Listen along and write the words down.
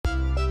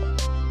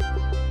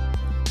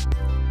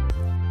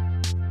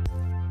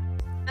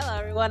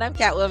everyone. I'm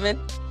Catwoman.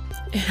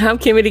 I'm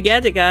Kimmy the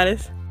Gadget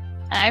Goddess.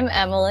 I'm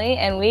Emily,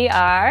 and we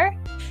are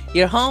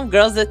your home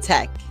girls of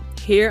tech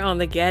here on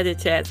the Gadget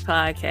Chats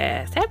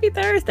podcast. Happy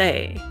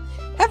Thursday.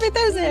 Happy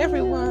Thursday,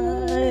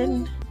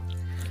 everyone.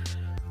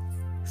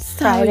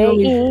 So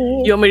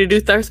you want me to do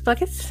thirst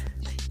buckets?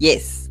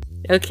 Yes.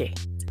 Okay.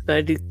 I'm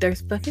going to do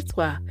thirst buckets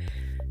while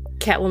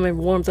Catwoman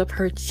warms up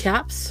her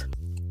chops.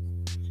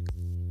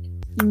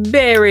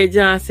 Barry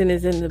Johnson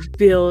is in the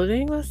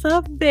building. What's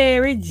up,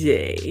 Barry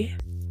J?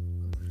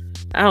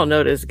 I don't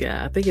know this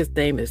guy. I think his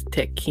name is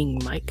Tech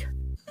King Mike.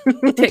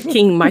 Tech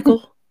King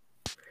Michael.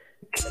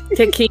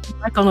 Tech King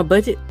Mike on a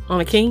budget? On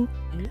a king?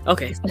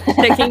 Okay.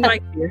 Tech King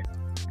Mike here.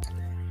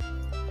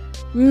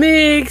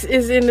 Migs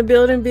is in the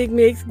building. Big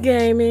Migs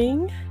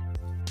Gaming.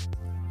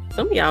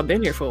 Some of y'all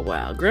been here for a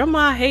while.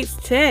 Grandma Hates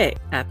Tech.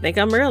 I think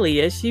I'm early.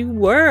 Yes, you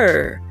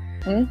were.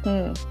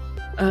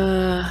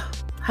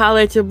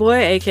 Holla at your boy,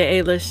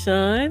 aka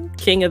LaShawn,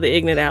 King of the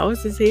Ignorant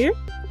Hours, is here.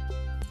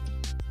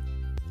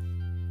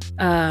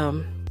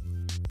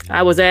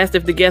 I was asked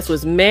if the guest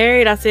was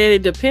married. I said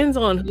it depends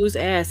on who's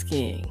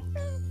asking.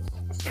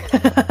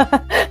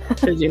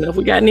 Because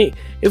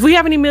if we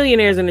have any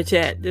millionaires in the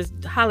chat,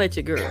 just holla at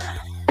your girl.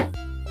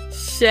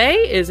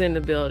 Shay is in the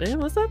building.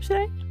 What's up,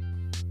 Shay?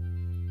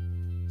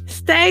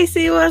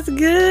 Stacy, what's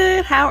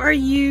good? How are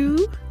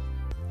you?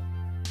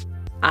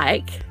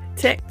 Ike.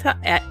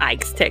 At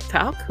Ike's Tech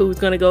Talk, who's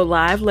going to go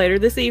live later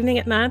this evening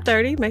at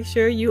 9:30. Make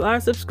sure you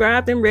are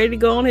subscribed and ready to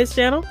go on his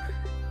channel.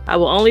 I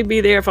will only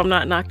be there if I'm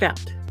not knocked out.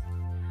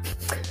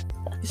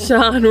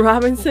 Sean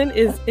Robinson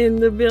is in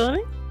the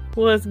building.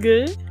 What's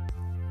good?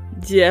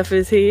 Jeff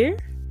is here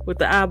with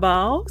the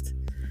eyeballs.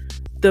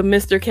 The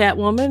Mr.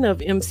 Catwoman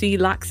of MC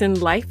Locks in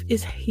Life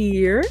is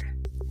here.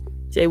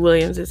 Jay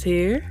Williams is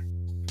here.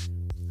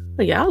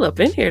 Well, y'all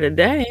up in here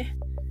today.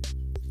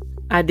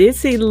 I did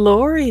see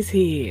Lori's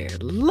here.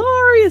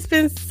 Lori, it's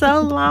been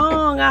so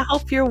long. I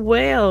hope you're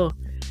well.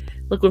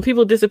 Look, when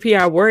people disappear,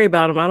 I worry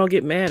about them. I don't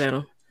get mad at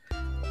them.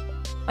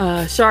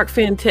 Shark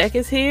Fin Tech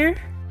is here.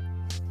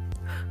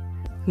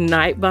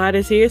 Nightbot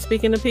is here,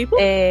 speaking to people.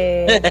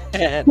 Hey.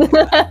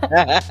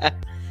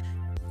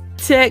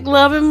 Tech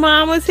Loving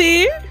Mama's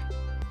here.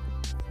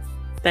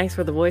 Thanks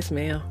for the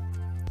voicemail.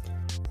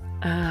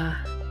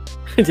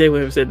 Jay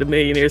Williams said the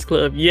Millionaires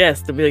Club.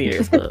 Yes, the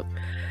Millionaires Club.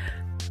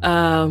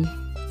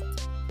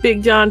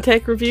 Big John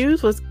Tech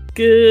Reviews was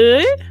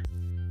good.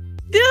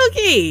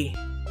 Dookie,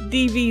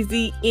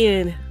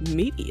 DVZN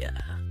Media.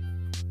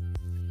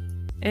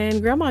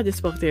 And Grandma just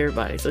spoke to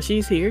everybody, so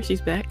she's here.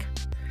 She's back.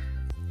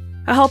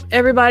 I hope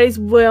everybody's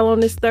well on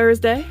this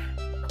Thursday.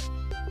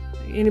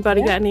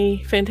 Anybody got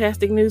any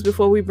fantastic news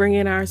before we bring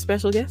in our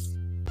special guest?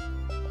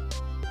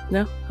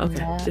 No? Okay.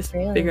 Not just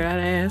really. figured out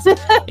I asked.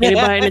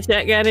 Anybody in the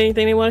chat got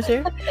anything they want to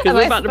share? Because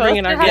we're about to bring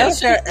in our Yeah,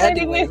 guest. sure.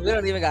 Anyways, we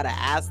don't even got to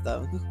ask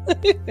them.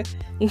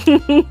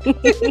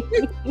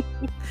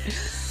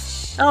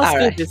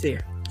 Scoop is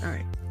here. All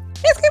right.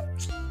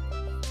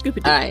 Scoop.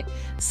 All right.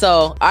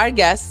 So our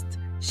guest,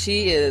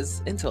 she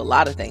is into a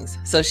lot of things.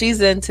 So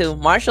she's into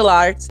martial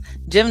arts,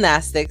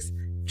 gymnastics,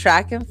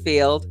 track and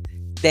field,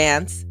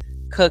 dance,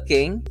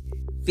 cooking,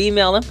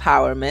 female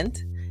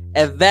empowerment,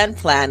 event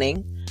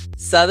planning,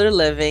 Southern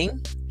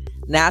living,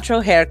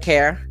 natural hair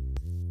care,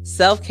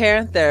 self-care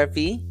and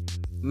therapy,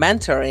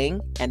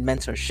 mentoring and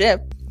mentorship,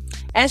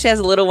 and she has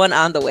a little one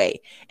on the way.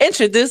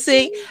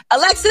 Introducing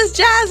Alexis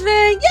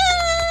Jasmine!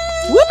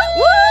 Yay! Whoop,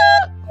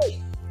 whoop!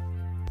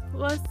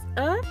 What's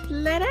up,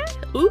 Letta?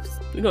 Oops,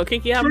 we're gonna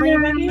kick you out.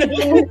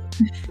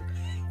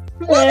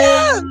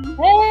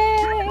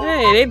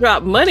 Hey, they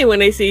drop money when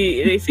they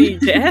see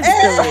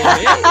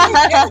Jasmine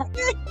coming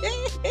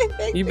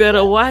in. You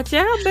better watch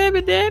out,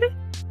 baby daddy.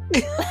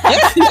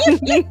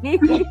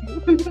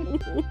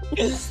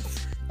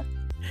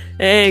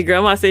 Hey,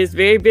 Grandma says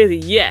very busy.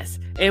 Yes,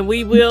 and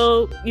we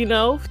will,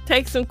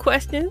 take some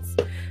questions.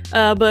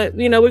 But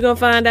we're gonna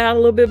find out a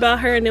little bit about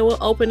her, and then we'll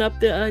open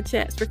up the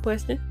chats for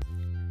questions.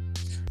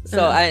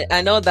 So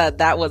I know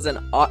that wasn't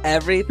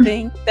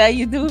everything that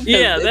you do.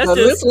 Yeah,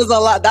 this was a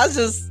lot. That's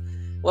just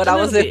what I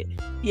was in.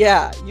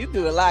 Yeah, you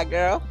do a lot,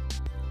 girl.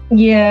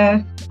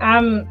 Yeah,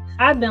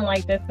 I've been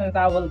like this since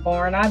I was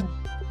born. I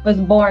was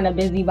born a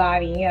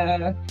busybody.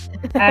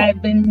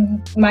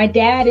 My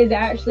dad is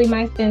actually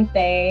my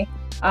sensei.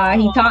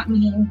 He taught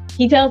me,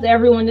 he tells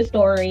everyone the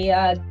story.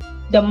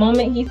 The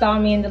moment he saw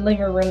me in the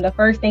living room, the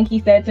first thing he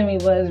said to me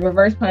was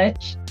reverse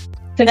punch.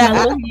 Took my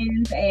little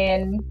hands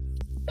and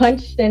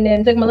punched, and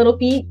then took my little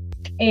feet.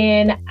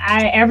 And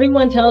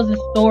everyone tells the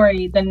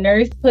story. The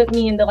nurse put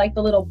me into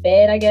the little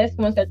bed, I guess,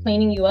 once they're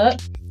cleaning you up.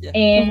 Yeah.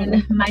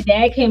 And my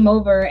dad came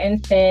over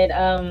and said,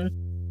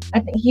 I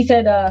think he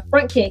said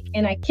front kick,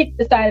 and I kicked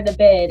the side of the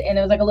bed, and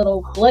it was a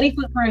little bloody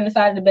footprint on the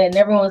side of the bed, and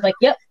everyone was like,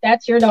 "Yep,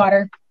 that's your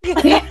daughter."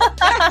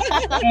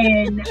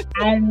 And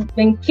I've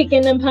been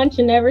kicking and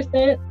punching ever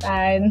since.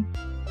 I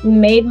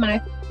made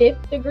my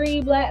 5th degree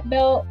black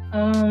belt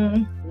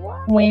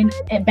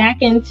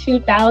back in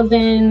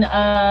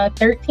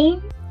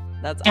 2013.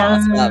 That's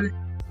awesome.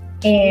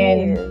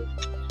 And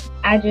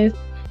I just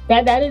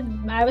That is,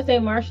 I would say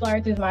martial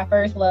arts is my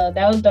first love.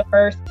 That was the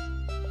first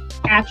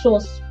actual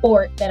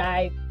sport that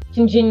I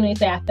can genuinely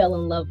say I fell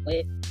in love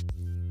with.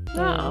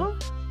 Oh.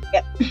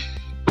 Yep.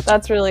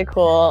 That's really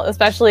cool,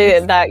 especially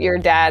that your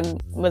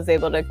dad was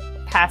able to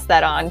pass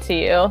that on to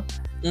you.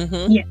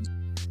 Mm-hmm. Yeah.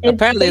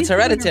 Apparently, it's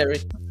hereditary.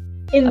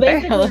 It's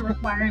basically a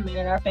requirement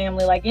in our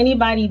family. Like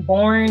anybody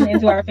born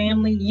into our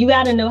family, you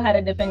got to know how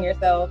to defend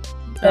yourself.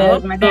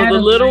 So My the dad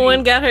was little like,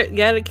 one got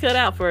it cut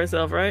out for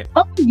herself, right?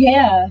 oh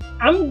yeah,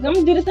 I'm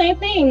gonna do the same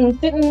thing.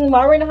 Sitting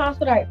while we're in the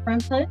hospital, right?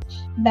 Front punch,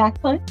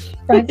 back punch,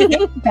 front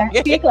kick, back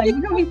kick. Like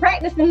we're gonna be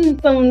practicing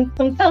some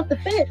self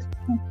defense.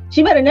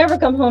 She better never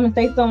come home and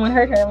say someone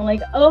hurt her. I'm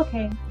like,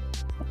 okay,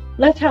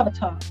 let's have a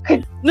talk.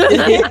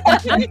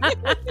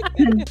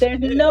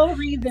 There's no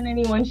reason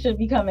anyone should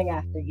be coming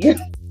after you.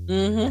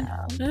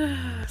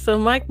 Mm-hmm. So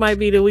Mike might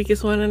be the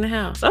weakest one in the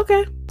house.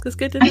 Okay, that's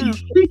good to know.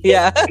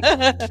 Yeah.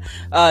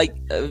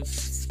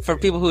 For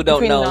people who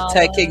don't know,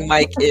 Ted King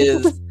Mike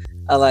is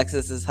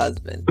Alexis's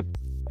husband.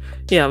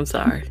 Yeah, I'm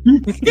sorry.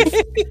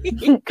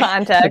 I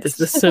Context.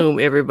 just assume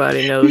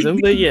everybody knows him,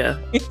 but yeah.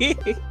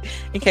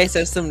 In case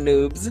there's some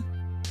noobs.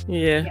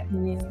 Yeah.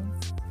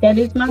 That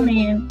is my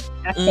man.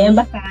 I stand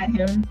beside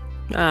him.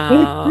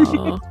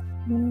 Oh,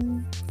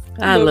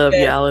 I love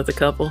y'all as a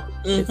couple.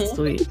 It's Mhm.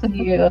 sweet.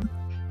 Yeah.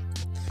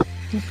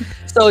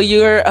 So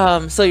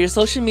your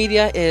social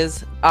media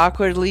is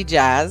Awkwardly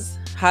Jazz.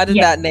 How did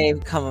that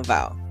name come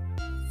about?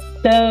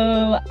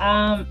 So,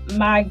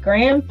 my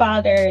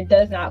grandfather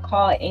does not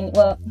call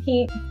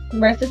he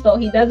rest his soul,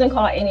 he doesn't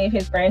call any of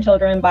his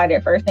grandchildren by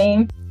their first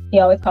name. He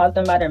always calls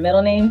them by their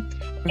middle name.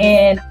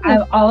 And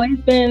I've always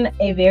been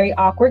a very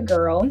awkward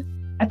girl.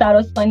 I thought it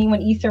was funny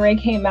when Issa Rae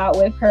came out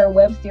with her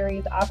web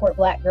series, Awkward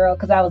Black Girl,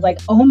 because I was like,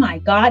 oh my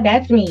God,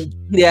 that's me.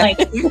 Yeah. Like,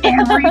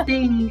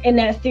 everything in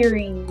that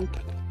series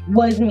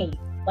was me.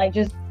 Like,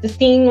 just the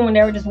scene when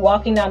they were just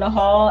walking down the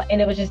hall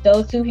and it was just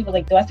those two people,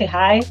 like, do I say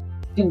hi?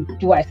 Do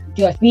I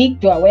speak?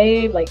 Do I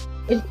wave? Like,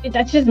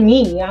 that's just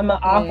me. I'm an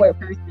awkward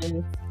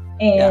person.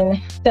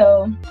 And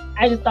so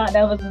I just thought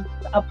that was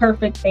a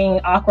perfect thing,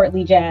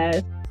 Awkwardly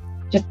Jazz,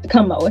 just to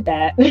come up with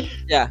that.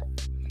 Yeah.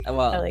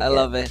 Well, I like I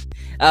love it.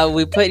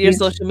 We put your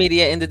social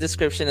media in the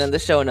description and the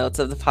show notes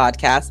of the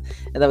podcast.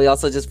 And then we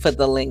also just put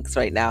the links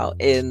right now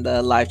in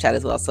the live chat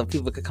as well. So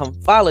people could come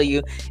follow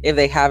you if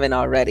they haven't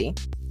already.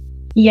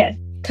 Yes.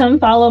 Come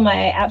follow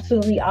my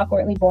absolutely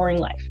awkwardly boring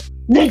life.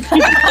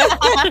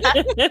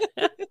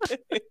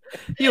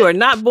 You are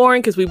not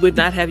boring because we would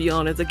not have you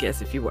on as a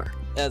guest if you were.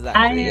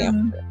 Exactly.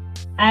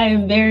 I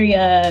am very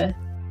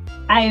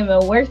I am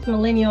a worst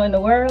millennial in the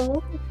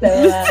world. So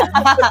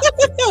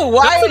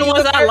Why are the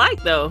ones I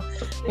like though?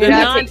 The You're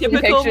not taking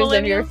non-typical pictures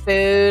of your millennial?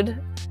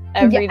 food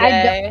every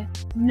day.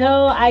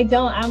 no, I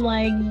don't. I'm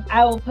like,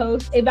 I will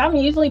post if I'm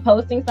usually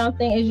posting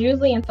something, it's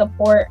usually in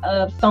support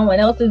of someone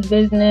else's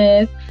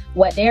business,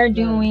 what they're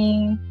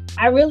doing.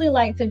 I really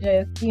like to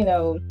just,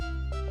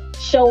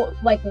 show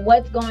like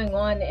what's going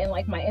on in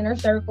like my inner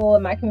circle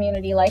in my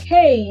community. Like,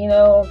 hey,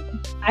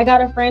 I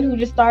got a friend who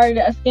just started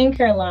a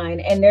skincare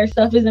line and their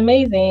stuff is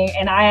amazing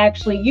and I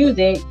actually use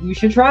it. You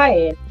should try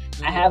it.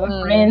 I have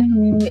a friend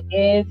who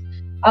is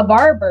a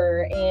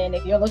barber, and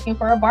if you're looking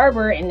for a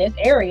barber in this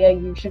area,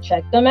 you should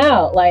check them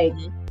out. Like,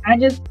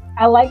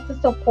 I like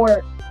to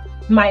support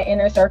my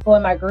inner circle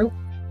and my group.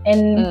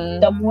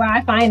 And the more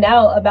I find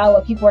out about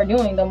what people are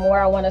doing, the more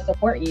I want to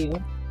support you.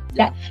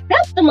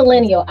 That's the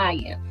millennial I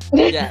am.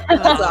 Yeah,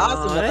 that's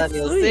awesome. That's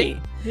Millennial. sweet.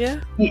 Yeah.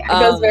 It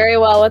goes very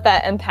well with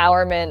that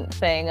empowerment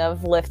thing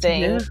of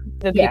lifting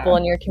the people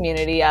in your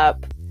community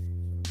up.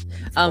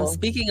 Cool.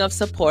 Speaking of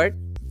support,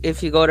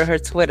 if you go to her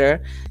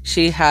Twitter,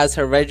 she has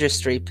her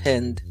registry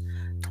pinned.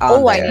 I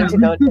there. need to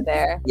go to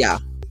there. Yeah.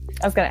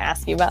 I was going to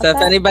ask you about So that.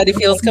 if anybody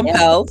feels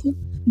compelled.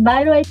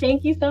 By the way,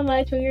 thank you so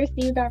much. We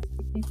received our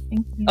purchase.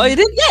 Thank you. Oh, you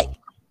did? Yay!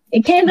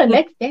 It came the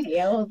next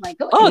day. I was like,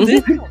 Oh,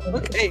 did you?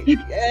 Okay.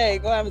 Yay,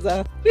 go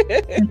Amazon.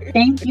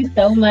 Thank you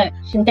so much.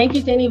 And thank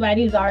you to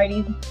anybody who's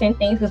already sent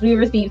things because we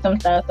received some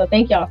stuff. So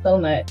thank y'all so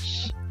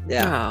much.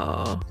 Yeah.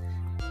 Oh.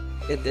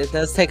 It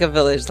does take a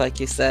village, like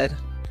you said.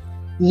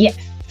 Yes.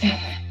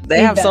 They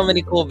have so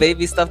many cool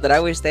baby stuff that I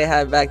wish they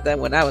had back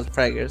then when I was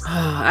preggers.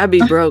 I'd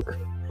be broke.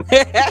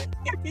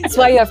 That's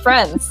why you have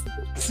friends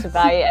to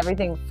buy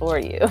everything for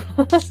you.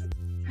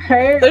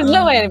 There's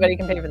no way anybody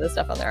can pay for this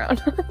stuff on their own.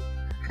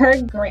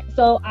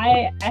 So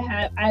I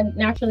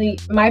naturally,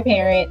 my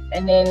parents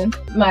and then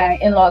my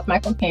in-laws,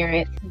 Michael's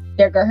parents,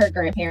 they're her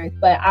grandparents,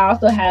 but I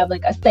also have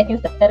like a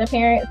second set of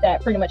parents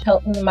that pretty much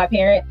help me, my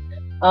parents.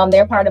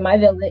 They're part of my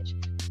village.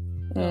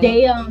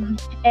 They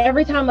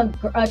every time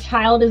a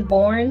child is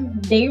born,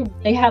 they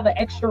have an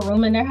extra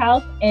room in their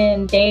house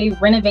and they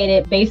renovate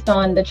it based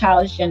on the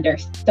child's gender.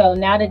 So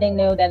now that they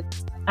know that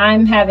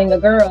I'm having a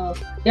girl,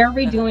 they're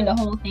redoing the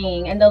whole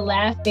thing. And the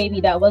last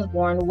baby that was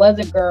born was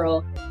a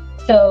girl.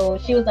 So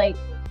she was like,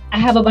 I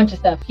have a bunch of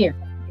stuff here.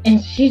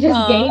 And she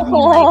just gave me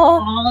like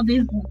all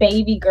this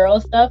baby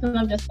girl stuff. And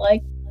I'm just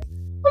like,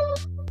 oh,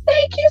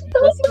 thank you so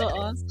That's much.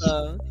 so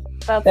awesome.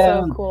 That's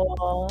so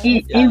cool.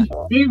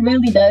 It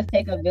really does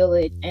take a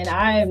village, and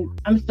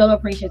I'm so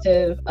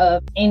appreciative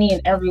of any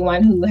and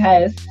everyone who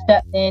has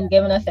stepped in,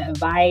 given us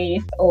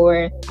advice,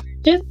 or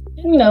just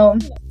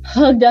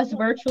hugged us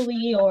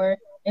virtually or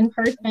in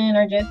person,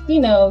 or just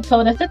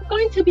told us it's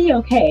going to be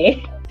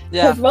okay.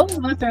 Yeah, because most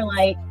of us are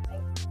like,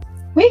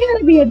 we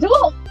gotta be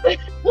adults.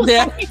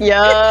 Yeah.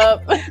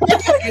 Yup.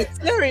 It's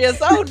serious.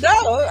 Oh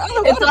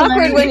no. It's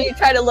awkward when you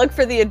try to look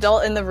for the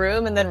adult in the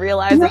room and then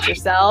realize it's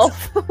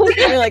yourself.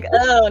 You're like,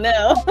 oh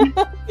no.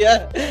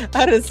 Yeah,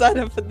 I didn't sign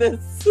up for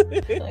this.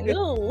 Like,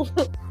 oh.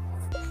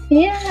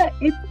 Yeah,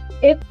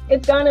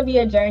 it's gonna be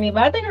a journey,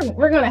 but I think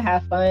we're gonna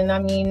have fun. I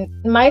mean,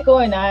 Michael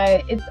and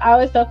I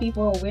always tell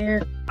people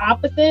we're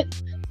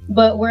opposites,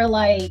 but we're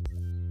like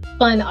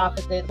fun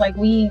opposites. Like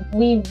we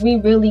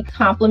really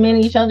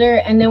complement each other,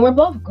 and then we're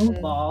both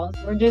goofballs.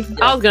 We're just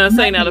I was gonna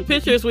say, now the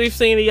pictures we've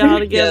seen of y'all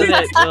together,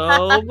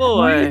 oh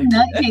boy,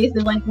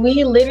 nutcases. Like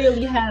we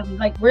literally have,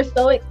 like, we're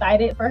so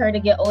excited for her to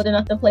get old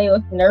enough to play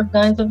with Nerf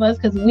guns with us,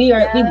 because we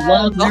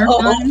love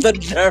Nerf guns. The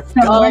Nerf So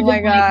guns. Oh my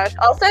gosh.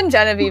 I'll send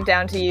Genevieve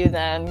down to you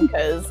then,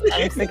 because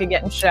I'm sick of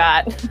getting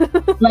shot.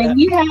 Like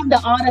we have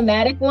the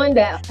automatic one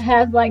that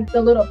has like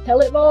the little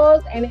pellet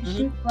balls, and it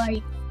shoots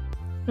like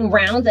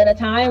rounds at a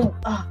time.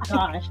 Oh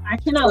gosh, I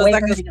cannot So wait it's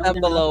for like her a to get old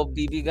enough. below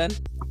BB gun.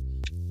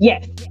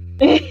 Yes.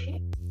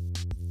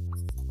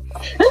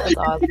 That's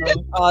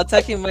awesome. Oh,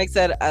 Tucky Mike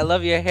said, "I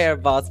love your hair,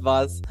 boss.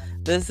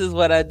 This is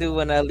what I do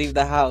when I leave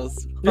the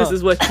house." this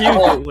is what you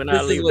do when I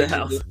This is leave what the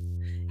you house.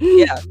 do.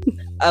 Yeah,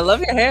 I love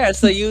your hair.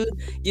 So you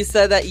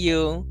said that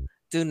you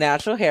do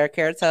natural hair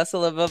care. Tell us a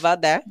little bit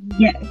about that.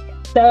 Yes.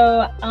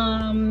 So,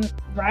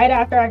 right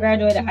after I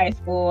graduated high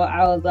school,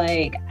 I was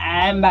like,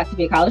 I'm about to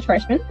be a college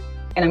freshman,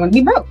 and I'm going to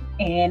be broke,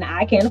 and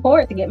I can't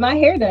afford to get my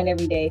hair done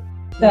every day.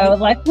 So I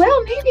was like,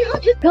 well, maybe I'll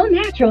just go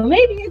natural.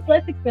 Maybe it's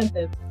less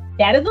expensive.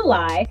 That is a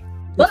lie,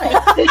 but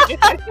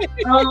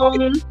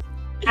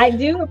I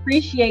do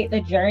appreciate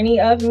the journey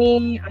of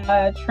me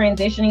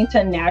transitioning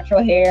to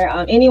natural hair.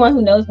 Anyone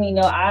who knows me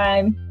know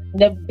I'm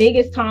the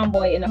biggest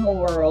tomboy in the whole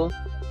world,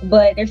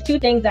 but there's two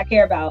things I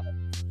care about: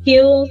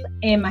 heels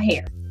and my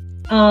hair.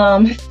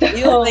 You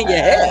think your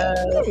hair?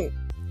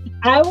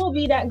 I will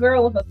be that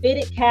girl with a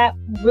fitted cap,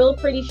 real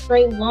pretty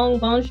straight, long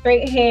bone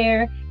straight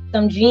hair,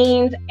 some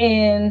jeans,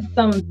 and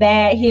some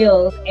bad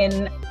heels,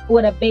 and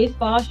with a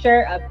baseball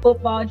shirt, a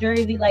football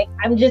jersey. Like,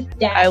 I'm just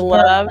that. I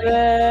love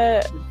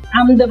it.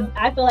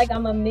 I feel like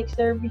I'm a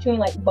mixer between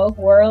like both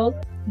worlds,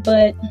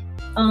 but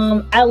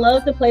I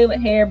love to play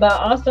with hair, but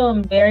also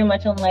I'm very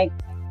much on like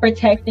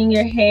protecting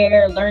your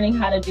hair, learning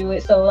how to do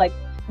it. So like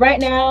right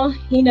now,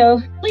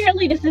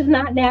 clearly this is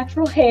not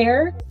natural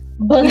hair,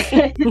 but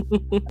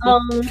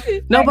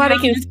Nobody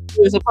right can see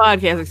you as a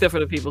podcast except for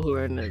the people who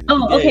are in the.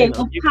 Oh, okay.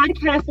 Well,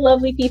 podcast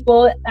lovely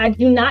people, I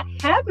do not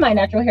have my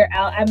natural hair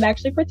out. I'm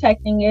actually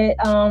protecting it.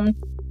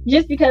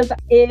 Just because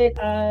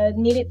it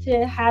needed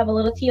to have a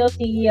little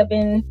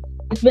TLC.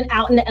 It's been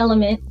out in the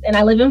elements, and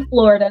I live in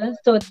Florida,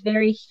 so it's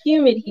very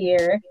humid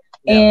here.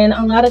 Yeah. And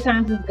a lot of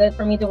times it's good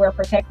for me to wear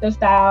protective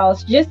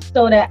styles, just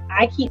so that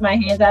I keep my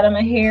hands out of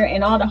my hair,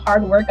 and all the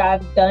hard work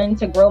I've done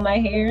to grow my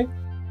hair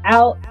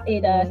out,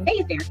 it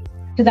stays there,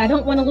 because I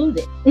don't want to lose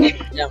it.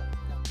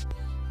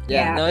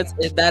 Yeah. No,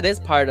 that is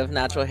part of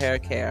natural hair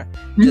care,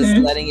 just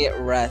letting it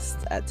rest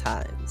at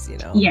times,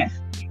 Yes.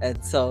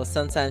 And so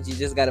sometimes you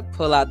just got to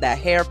pull out that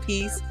hair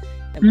piece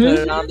and put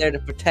it on there to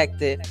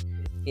protect it,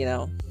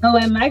 Oh,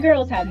 and my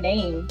girls have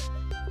names.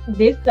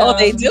 They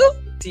do?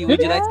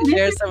 Would you like to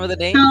share some of the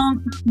names?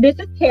 This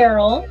is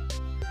Carol.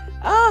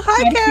 Oh,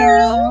 hi,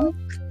 Carol.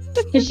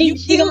 She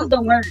goes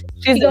to work.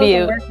 She's goes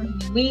to work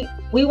with me.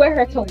 We wear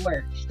her to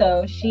work,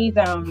 so she's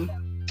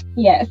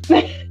yes.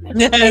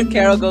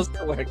 Carol goes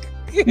to work.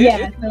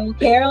 Yeah, so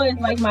Carol is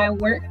like my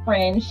work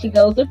friend. She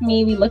goes with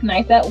me. We look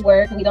nice at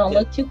work. We don't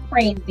look too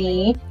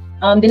crazy.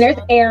 Then there's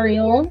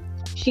Ariel.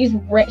 She's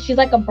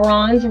like a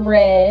bronze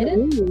red.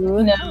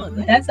 Ooh,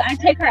 nice. I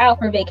take her out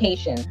for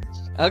vacation.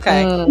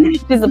 Okay.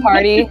 She's a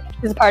party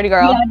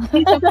girl. Yeah,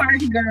 she's a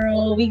party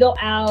girl. We go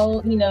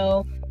out,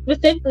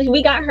 Specifically,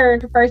 we got her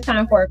the first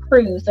time for a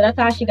cruise, so that's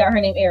how she got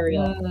her name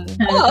Ariel.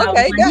 Oh,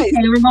 okay, nice.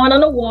 We're going on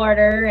the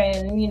water,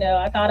 and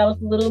I thought I was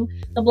the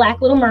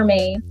Black Little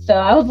Mermaid, so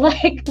I was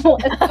like,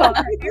 let's call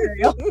her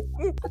Ariel.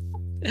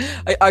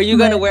 Are you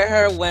gonna wear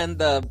her when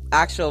the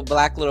actual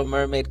Black Little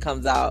Mermaid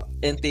comes out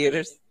in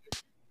theaters?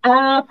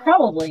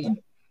 Probably.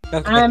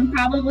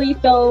 Okay.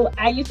 So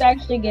I used to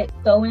actually get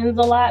sew-ins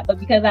a lot, but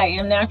because I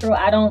am natural,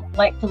 I don't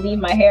like to leave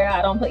my hair.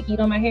 I don't put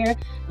heat on my hair,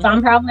 so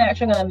I'm probably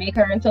actually gonna make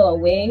her into a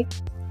wig.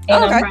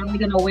 And I'm probably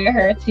going to wear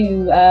her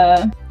to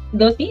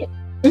go see it.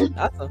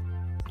 Awesome.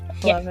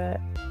 Love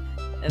it.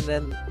 And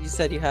then you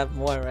said you have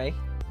more, right?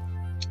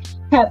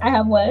 I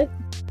have what?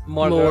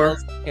 More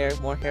girls,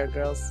 more hair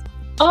girls.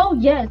 Oh,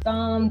 yes.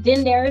 Then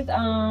there's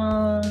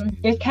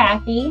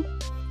Kathy.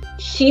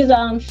 She's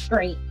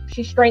straight.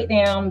 She's straight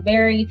down,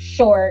 very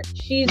short.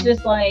 She's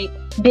just like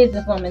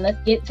businesswoman. Let's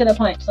get to the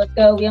punch. Let's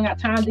go. We don't got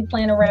time to be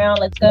playing around.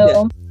 Let's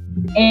go.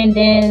 Yeah. And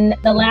then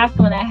the last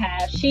one I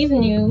have, she's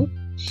new.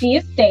 She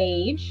is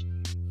Sage.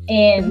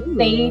 And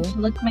Sage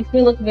makes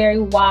me look very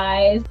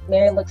wise.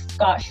 Mary looks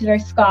she's very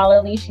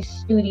scholarly, she's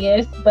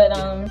studious, but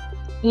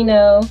you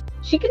know,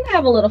 she can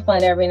have a little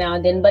fun every now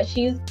and then, but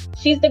she's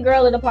the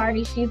girl at the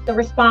party, she's the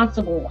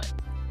responsible one.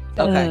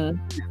 Okay.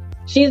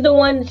 She's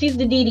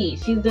the Dee Dee.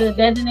 She's the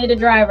designated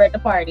driver at the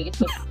party.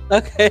 So.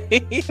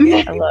 Okay.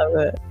 I love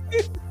it.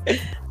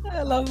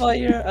 I love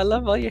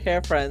all your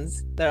hair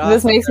friends. They're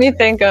This awesome. makes me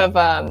think of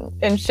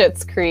in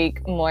Schitt's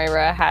Creek,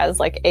 Moira has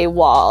like a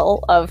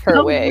wall of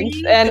her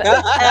wigs, and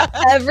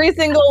every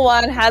single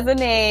one has a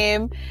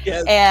name.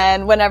 Yes.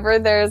 And whenever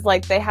there's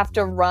like they have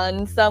to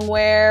run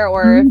somewhere,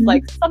 or if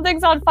like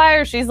something's on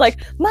fire, she's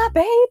like, "My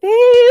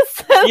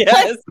babies!"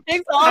 Yes.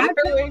 Takes off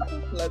her wigs.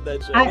 Love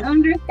that show. I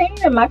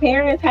understand. My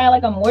parents had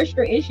like a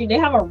moisture issue. They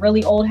have a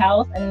really old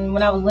house, and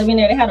when I was living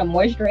there, they had a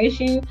moisture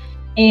issue.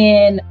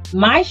 And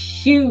my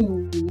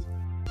shoes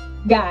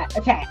got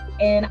attacked,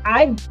 and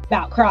I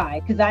about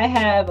cried because I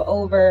have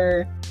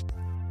over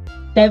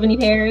 70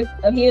 pairs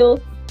of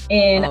heels,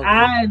 and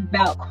I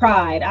about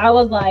cried. I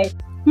was like,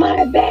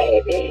 my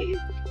baby,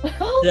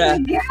 oh my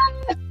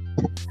God.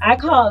 I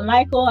called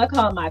Michael, I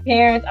called my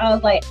parents. I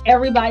was like,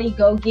 everybody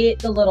go get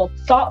the little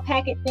salt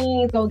packet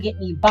things, go get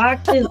me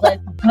boxes,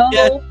 let's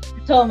go.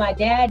 I told my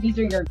dad, these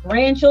are your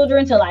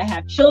grandchildren till I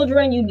have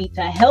children, you need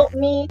to help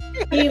me.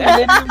 He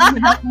literally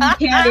helped me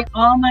carry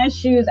all my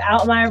shoes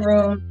out my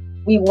room.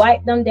 We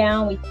wiped them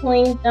down, we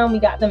cleaned them, we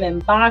got them in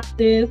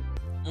boxes.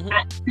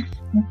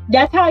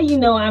 That's how you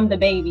know I'm the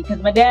baby,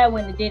 because my dad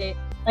wouldn't have did it.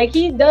 Like,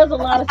 he does a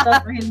lot of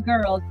stuff for his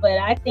girls, but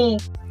I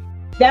think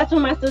that's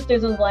when my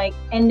sisters was like,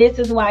 and this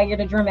is why you're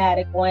the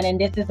dramatic one, and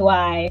this is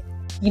why,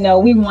 you know,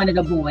 we wanted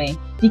a boy,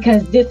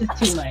 because this is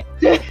too much.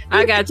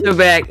 I got your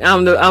back.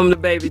 I'm the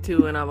baby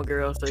too, and I'm a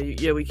girl, so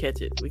yeah, we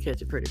catch it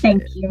pretty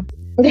Thank bad. you.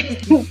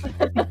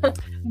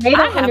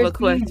 I have a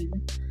question.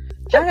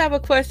 I have a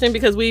question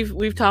because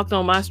we've talked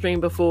on my stream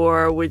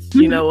before, which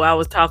you know, I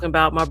was talking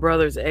about my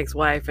brother's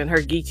ex-wife and her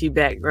Geechee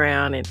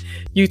background, and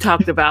you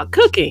talked about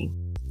cooking,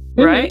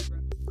 right?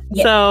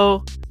 Yes.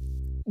 So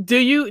do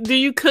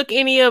you cook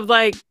any of,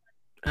 like,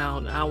 I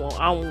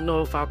don't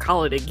know if I'll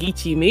call it a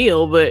Geechee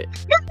meal, but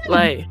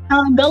like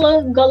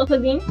Gullah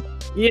cuisine.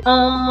 Yeah.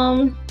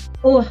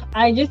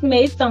 I just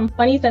made some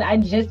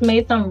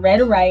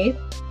red rice.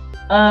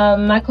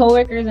 My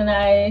coworkers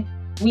and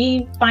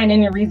we find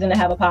any reason to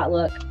have a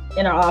potluck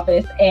in our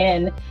office,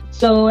 and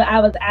so I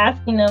was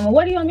asking them,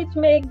 what do you want me to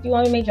make? Do you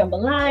want me to make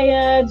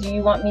jambalaya? Do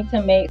you want me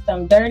to make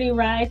some dirty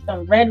rice,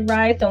 some red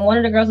rice? And one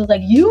of the girls was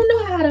like, you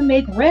know how to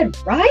make red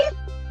rice?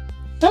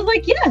 I was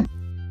like, yeah,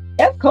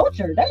 that's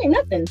culture. That ain't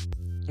nothing.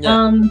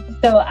 Yeah.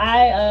 So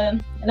I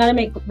know how to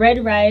make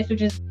red rice,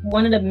 which is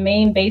one of the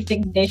main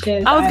basic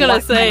dishes. I was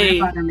gonna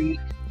say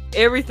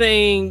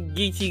everything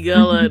Geechee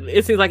Gullah.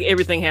 It seems like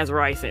everything has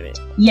rice in it.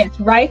 Yes,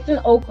 rice and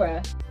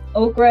okra.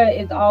 Okra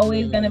is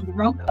always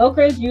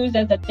okra is used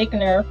as a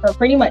thickener for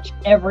pretty much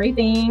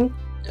everything.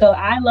 So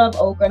I love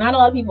okra. Not a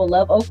lot of people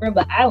love okra,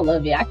 but I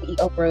love it. I can eat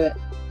okra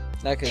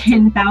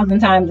 10,000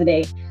 times a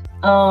day.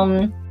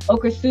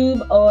 Okra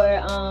soup,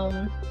 or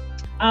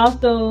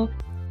also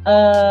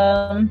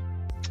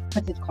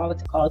what's it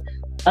called?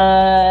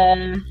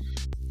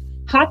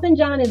 Hoppin'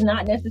 John is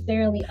not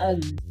necessarily a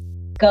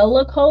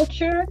Gullah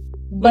culture,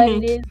 but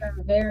it is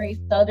a very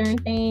southern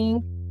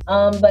thing.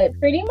 But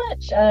pretty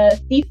much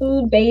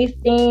seafood based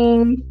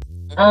things.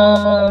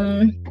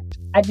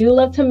 I do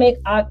love to make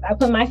I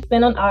put my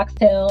spin on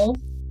oxtails.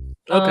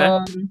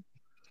 Okay.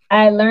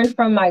 I learned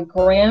from my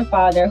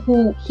grandfather,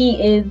 who he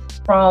is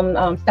from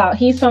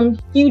he's from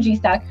Huger,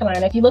 South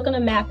Carolina. If you look on a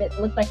map, it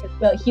looks like it's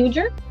spelled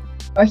Huger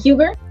or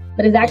Huger,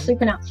 but it's actually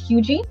pronounced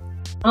Hugie.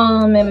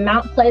 And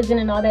Mount Pleasant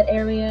and all that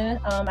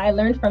area. I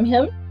learned from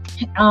him.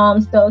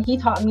 So he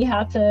taught me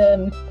how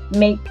to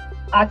make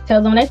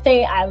oxtails. And when I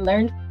say I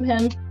learned from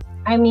him,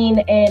 I mean,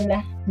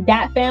 in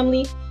that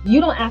family, you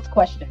don't ask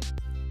questions.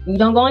 You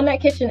don't go in that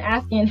kitchen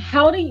asking,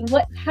 how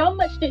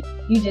much did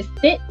you just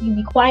sit, you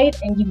be quiet,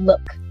 and you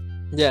look.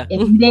 Yeah.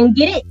 If you didn't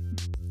get it,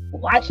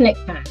 watch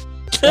next time.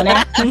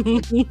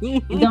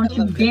 Don't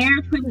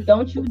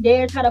you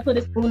dare try to put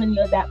a spoon in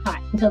that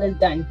pot until it's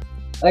done,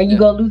 or you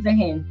go lose a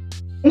hand.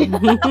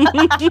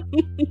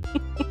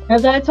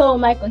 As I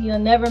told Michael, he'll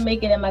never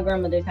make it at my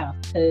grandmother's house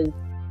because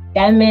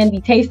that man be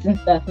tasting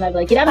stuff, and I'd be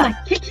like, get out of my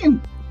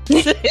kitchen.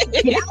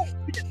 Get out.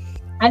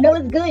 I know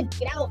it's good.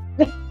 Get out.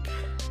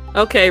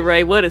 Okay,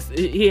 Ray, what is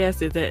he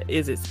asked? Is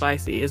it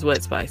spicy? Is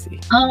what spicy?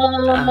 I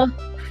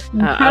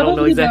don't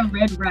know exactly. The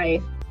red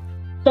rice.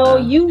 So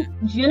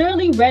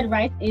generally red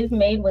rice is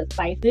made with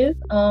spices.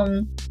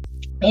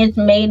 It's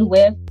made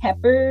with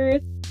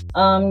peppers.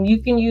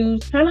 You can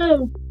use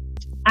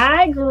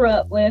I grew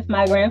up with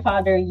my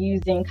grandfather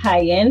using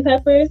cayenne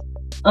peppers,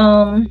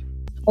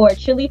 or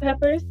chili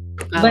peppers.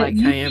 I like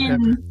cayenne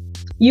pepper.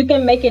 You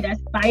can make it as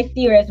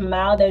spicy or as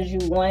mild as you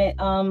want.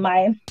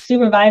 My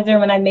supervisor,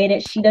 when I made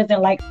it, she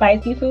doesn't like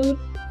spicy food.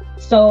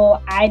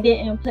 So I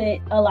didn't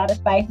put a lot of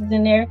spices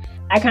in there.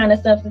 I kind of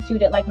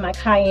substituted like my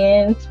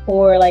cayennes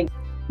for like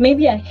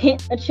maybe a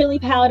hint of chili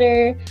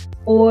powder,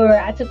 or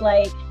I took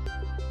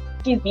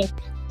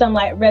some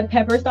like red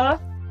pepper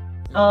sauce,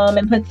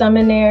 and put some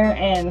in there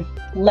and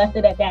left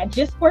it at that,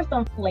 just for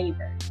some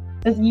flavor.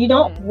 Because you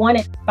don't want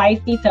it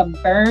spicy to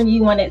burn,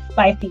 you want it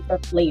spicy for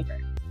flavor.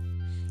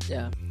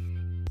 Yeah.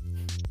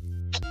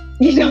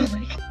 You know,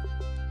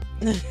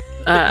 like,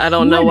 I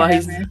don't know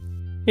why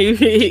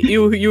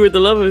you were the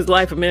love of his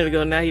life a minute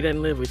ago. Now he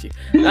doesn't live with you.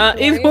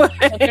 Either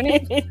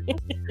way.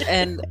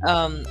 And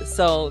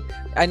so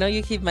I know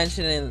you keep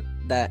mentioning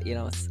that, you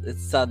know,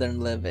 it's Southern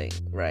living,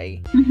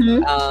 right?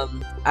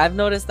 Mm-hmm. I've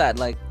noticed that,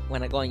 like,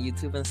 when I go on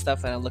YouTube and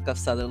stuff and I look up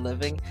Southern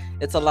living,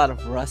 it's a lot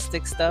of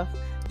rustic stuff.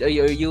 Are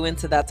you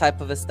into that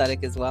type of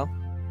aesthetic as well?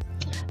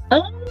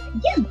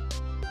 Yeah,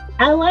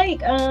 I like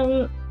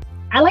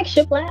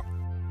shiplap.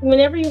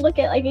 Whenever you look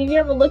at, like, if you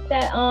ever looked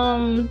at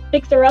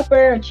Fixer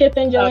Upper or Chip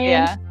and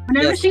Joanne,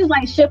 whenever she's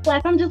like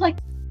shiplap, I'm just like,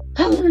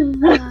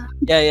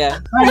 yeah.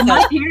 Like,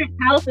 my parents'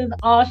 house is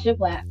all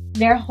shiplap.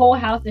 Their whole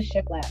house is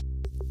shiplap.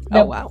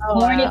 Oh wow!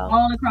 Pouring it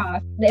all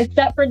across,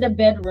 except for the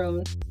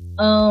bedrooms.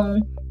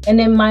 And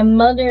then my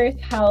mother's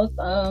house,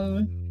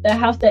 the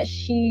house that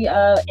she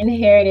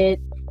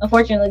inherited,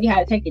 unfortunately we had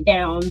to take it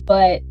down.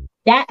 But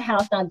that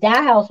house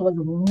was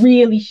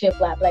really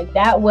shiplap. Like,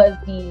 that was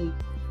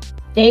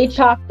they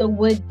chopped the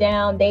wood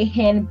down. They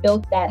hand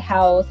built that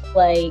house.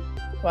 Like,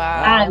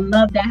 wow, I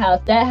love that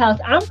house. That house,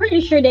 I'm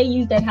pretty sure they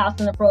used that house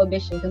in the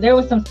Prohibition, because there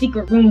was some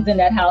secret rooms in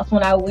that house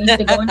when I used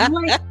to go. And I'm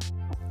like,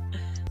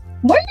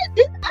 where did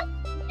this?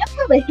 Y'all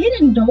have a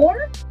hidden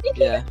door?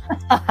 Yeah.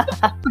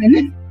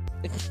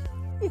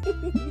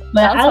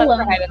 But I love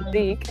hide and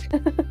seek.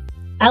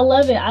 I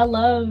love it. I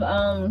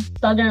love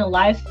Southern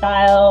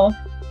lifestyle.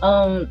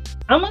 I'm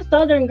a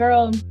Southern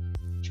girl,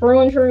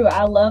 true and true.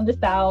 I love the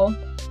South.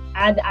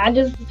 I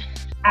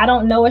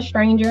don't know a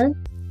stranger.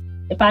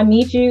 If I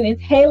meet you,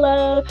 it's, hey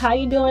love, how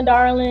you doing,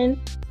 darling?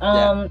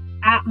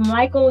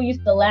 Michael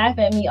used to laugh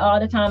at me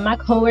all the time. My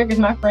coworkers,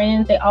 my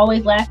friends, they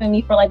always laugh at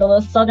me for like the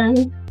little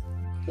Southern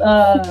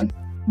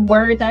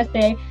words I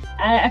say.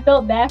 I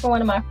felt bad for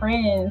one of my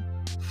friends.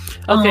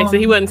 Okay, so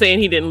he wasn't saying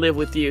he didn't live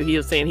with you. He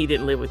was saying he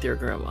didn't live with your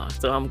grandma.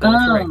 So I'm going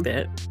to correct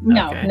that.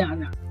 No, okay.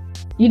 no.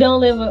 You don't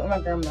live with my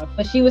grandma,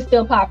 but she was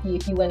still poppy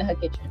if you went in her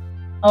kitchen.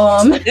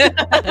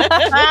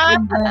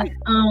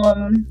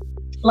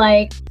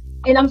 Like,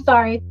 and I'm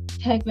sorry,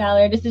 Tech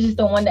Valor, this is just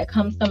the one that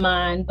comes to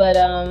mind, but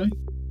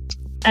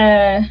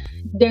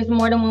there's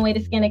more than one way to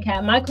skin a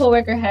cat. My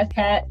coworker has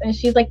cats, and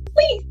she's like,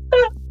 please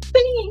stop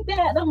saying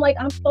that. And I'm like,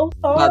 I'm so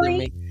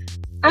sorry.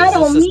 I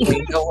don't mean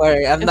it. Don't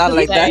worry, I'm not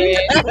like that.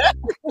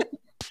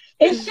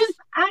 It's just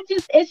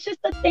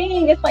a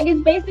thing. It's like,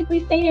 it's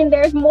basically saying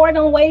there's more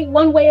than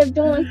one way of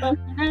doing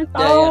something. That's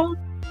all.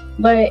 Yeah.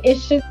 But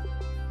it's just,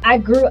 I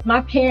grew up,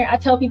 I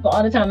tell people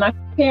all the time, my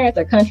parents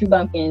are country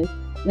bumpkins.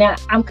 Now,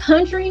 I'm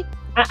country.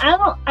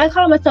 I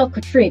call myself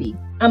Catriti.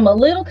 I'm a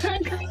little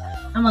country.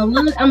 I'm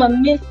a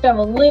mix of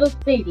a little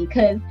city,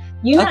 because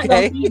you're not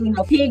gonna feed me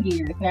no pig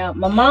ears. Now,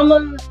 my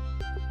mama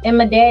and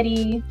my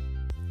daddy,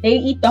 they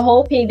eat the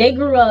whole pig. They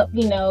grew up,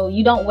 you know,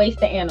 you don't waste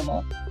the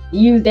animal.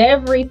 You use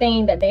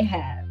everything that they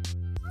have.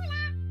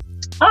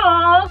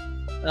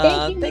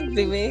 Thank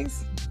you,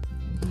 Mix.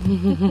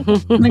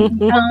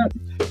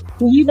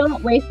 You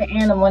don't waste the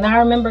animal. And I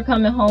remember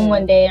coming home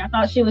one day, I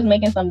thought she was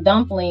making some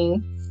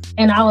dumplings,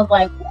 and I was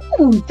like,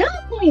 ooh,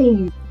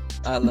 dumplings.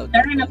 I love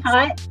stirring the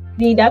pot.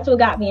 See, that's what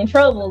got me in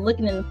trouble.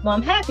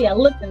 I'm happy I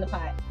looked in the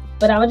pot,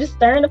 but I was just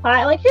stirring the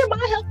pot, like, here,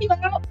 I'll help you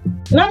out.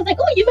 And I was like,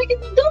 oh, you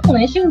making some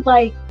dumplings? She was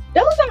like,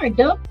 those aren't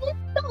dumplings,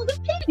 those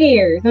are pig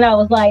ears. And I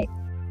was like,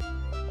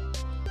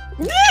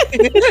 I'm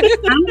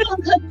gonna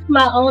cook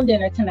my own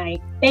dinner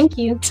tonight. Thank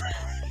you.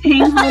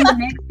 Came home the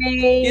next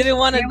day. You didn't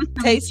want to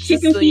taste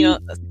chicken feet. A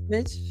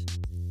snitch?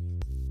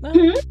 No?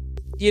 Mm-hmm.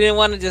 You didn't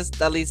want to just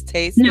at least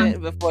taste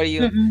it before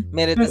you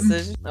made a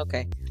decision?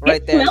 Okay.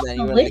 Right there, then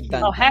you were like,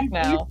 done. Oh, heck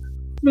no. It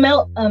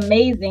smelled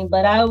amazing,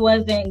 but I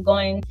wasn't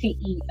going to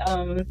eat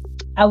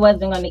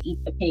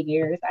the pig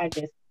ears. I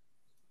just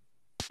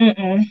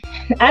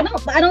I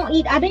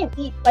didn't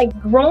eat, like,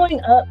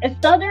 growing up, as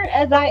Southern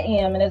as I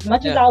am, and as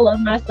much as I love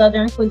my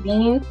Southern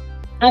cuisine,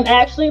 I'm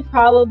actually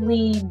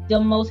probably the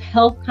most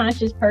health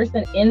conscious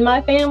person in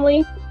my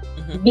family,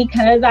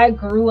 because I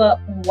grew up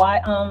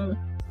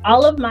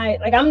all of my,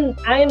 like, I'm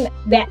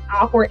that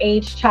awkward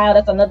age child.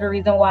 That's another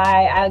reason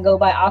why I go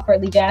by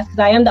Awkwardly Jazz, because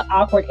I am the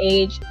awkward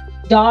age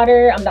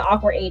daughter. I'm the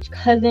awkward age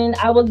cousin.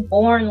 I was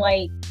born,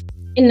 like,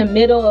 in the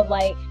middle of,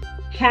 like,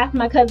 half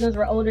my cousins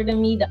were older than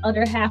me, the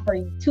other half are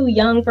too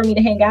young for me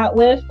to hang out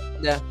with.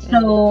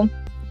 So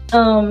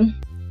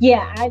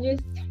I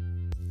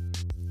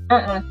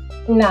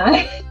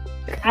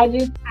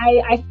just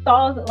I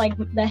saw, like,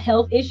 the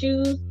health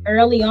issues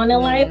early on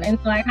in life, and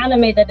so I kind of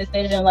made that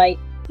decision, like,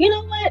 you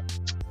know what,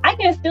 I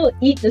can still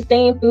eat the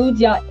same foods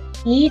y'all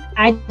eat.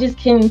 I just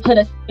can put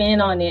a spin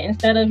on it,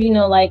 instead of, you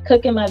know, like,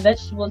 cooking my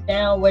vegetables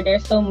down where they're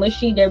so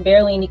mushy, there's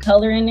barely any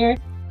color in there.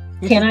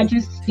 Can I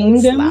just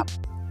steam them?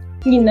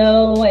 You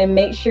know, and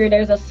make sure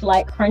there's a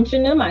slight crunch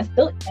in them. It's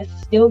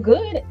still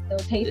good. It still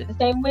tastes the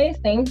same way,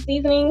 same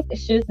seasonings.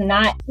 It's just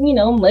not, you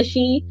know,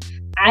 mushy.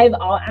 I'm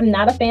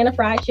not a fan of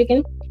fried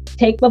chicken.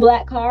 take the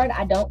black card.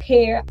 I don't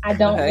care. I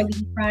don't Okay. really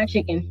eat fried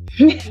chicken.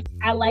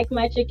 I like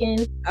my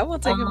chicken I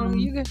won't take it from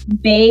you guys.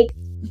 baked,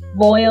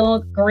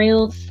 boiled,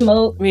 grilled,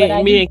 smoked. Me, but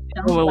I me just and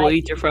don't Catwoman will like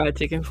eat your fried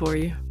chicken for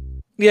you.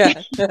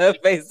 Yeah,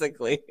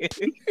 basically.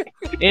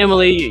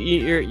 Emily,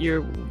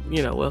 you're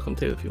welcome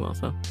to if you want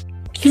some.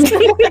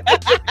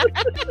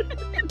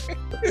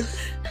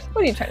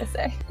 What are you trying to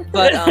say?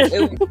 But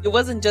it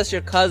wasn't just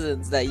your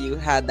cousins that you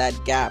had that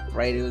gap,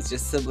 right? It was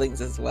just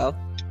siblings as well.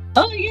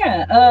 Oh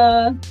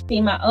yeah. See,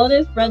 my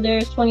oldest brother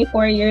is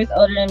 24 years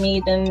older than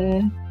me.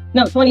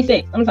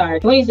 26. I'm sorry,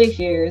 26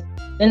 years.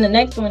 Then the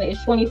next one is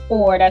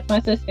 24. That's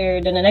my sister.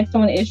 Then the next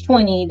one is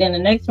 20. Then the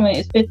next one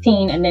is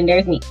 15. And then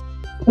there's me.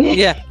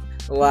 Yeah.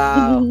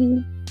 Wow.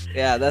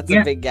 Yeah, that's a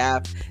Yeah. big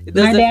gap. My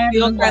Does it dad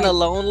feel was kind like- of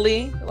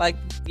lonely, like,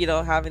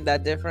 having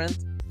that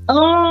difference?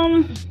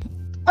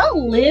 A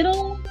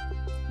little,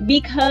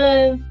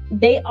 because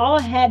they all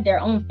had their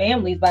own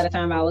families by the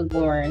time I was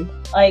born.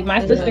 Like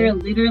my sister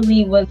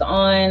literally was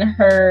on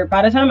her.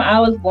 By the time I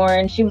was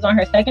born, she was on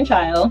her second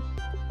child.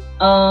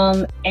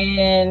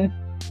 And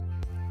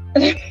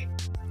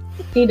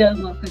he does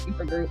love cooking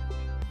for group.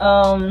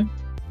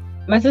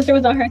 My sister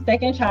was on her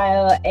second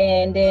child,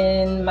 and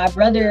then my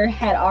brother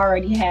had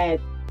already had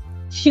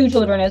 2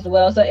 children as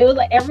well. So it was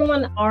like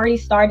everyone already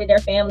started their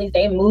families.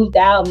 They moved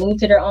out, moved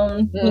to their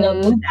own,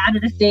 moved out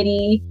of the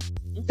city.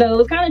 So it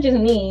was kind of just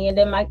me. And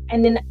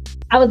then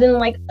I was in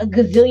like a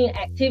gazillion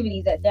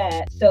activities at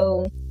that.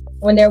 So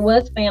when there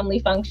was family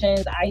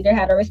functions, I either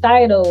had a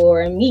recital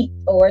or a meet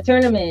or a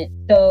tournament.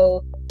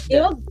 So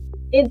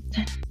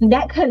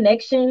that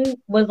connection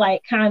was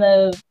like kind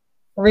of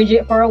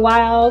rigid for a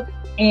while.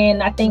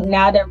 And I think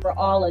now that we're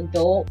all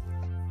adults,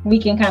 we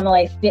can kind of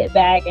like sit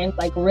back and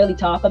like really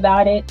talk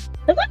about it.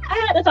 Cause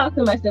I had to talk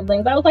to my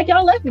siblings. I was like,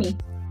 y'all left me.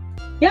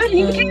 Y'all didn't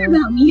even care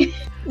about me.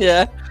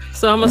 Yeah.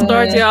 So I'm gonna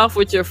start you off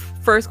with your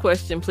first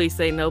question. Please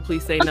say no.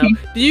 Please say no.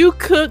 Do you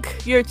cook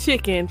your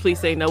chicken? Please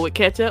say no with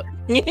ketchup.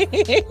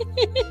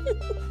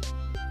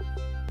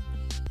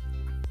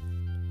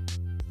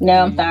 No,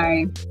 I'm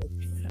sorry.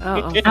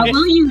 Oh, I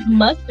will use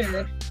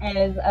mustard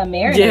as a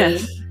marinade.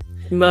 yes.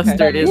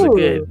 Mustard is a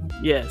good.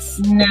 Yes.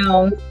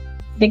 No,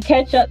 the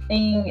ketchup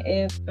thing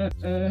is.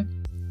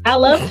 I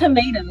love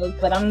tomatoes,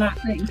 but I'm not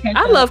putting ketchup.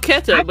 I love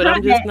ketchup, but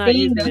I'm tried just that not thing,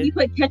 using though. it. He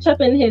put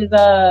ketchup in his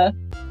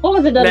what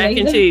was it? The Mac and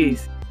raisin?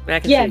 cheese.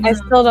 Mac and Yeah, cheese. I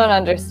still don't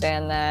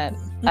understand that.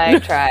 I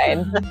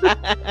tried.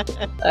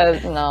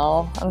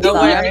 No, I'm Don't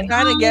worry, sorry. I'm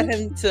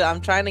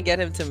trying to get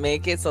him to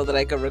make it so that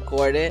I can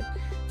record it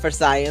for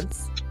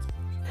science.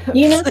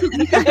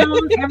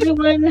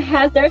 Everyone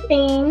has their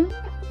thing.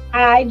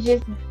 I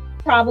just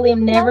probably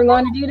am never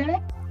going to do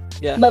that.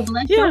 Yeah. But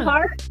bless your Yeah.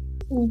 heart.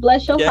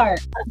 Bless your Yeah. heart.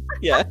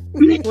 Yeah.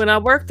 When I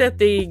worked at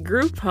the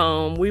group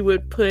home, we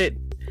would put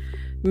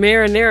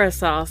marinara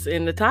sauce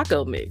in the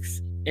taco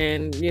mix,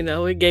 and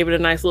it gave it a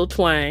nice little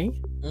twang.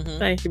 Mhm.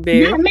 Thank you,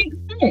 Bear. That makes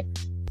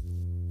sense.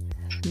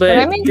 But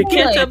I mean, the like-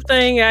 ketchup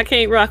thing, I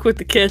can't rock with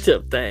the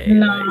ketchup thing.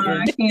 No,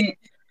 Like, I can't.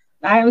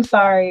 I'm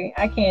sorry.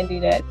 I can't do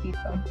that.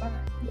 Tisa. I'm sorry.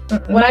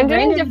 When My I'm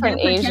doing granddaddy different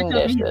did put Asian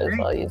ketchup in his dishes,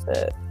 drink. I'll use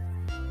it.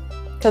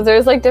 Because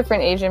there's like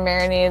different Asian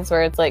marinades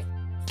where it's like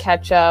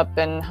ketchup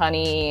and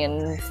honey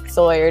and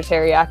soy or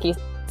teriyaki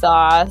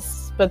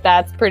sauce, but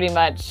that's pretty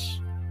much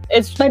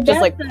But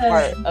just like that's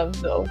part of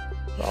the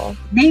well,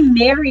 They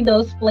marry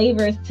those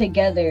flavors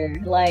together,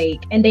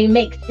 like, and they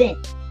make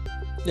sense.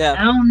 Yeah.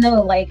 I don't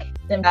know, like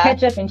them Yeah.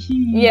 ketchup and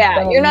cheese.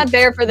 yeah. You're not don't-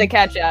 there for the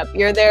ketchup.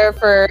 You're there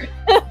for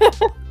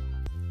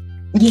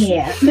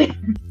Yeah.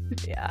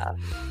 yeah.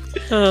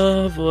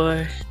 oh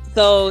boy.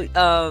 So,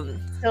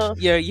 So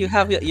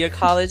you're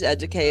college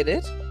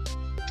educated.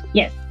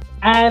 Yes,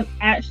 I'm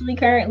actually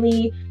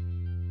currently,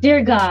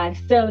 dear God.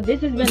 So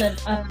this has been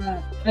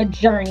a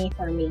journey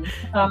for me.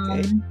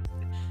 Okay.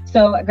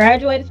 So I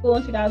graduated school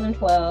in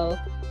 2012,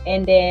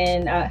 and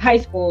then high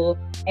school,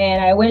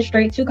 and I went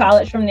straight to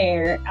college from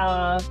there.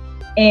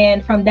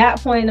 And from that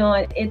point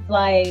on, it's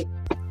like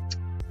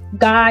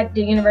God,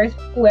 the universe,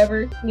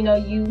 whoever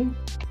you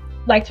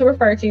like to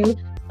refer to,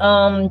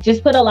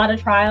 just put a lot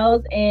of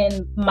trials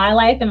in my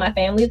life and my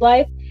family's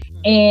life.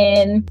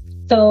 And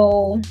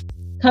so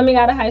coming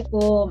out of high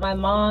school, my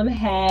mom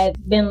had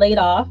been laid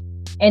off,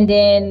 and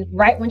then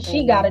right when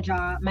she got a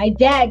job, my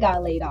dad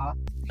got laid off.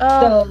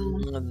 oh,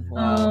 So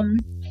Wow.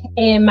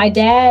 and my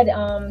dad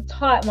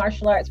taught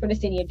martial arts for the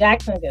city of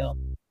Jacksonville,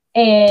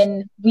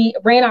 and we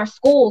ran our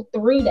school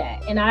through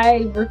that, and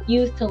I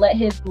refused to let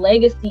his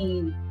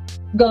legacy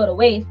go to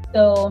waste.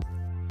 So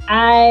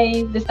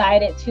I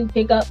decided to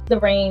pick up the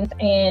reins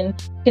and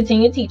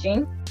continue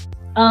teaching.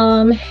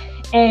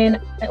 And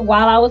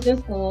while I was in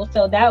school,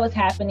 so that was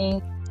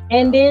happening.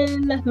 And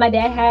then my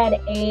dad had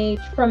a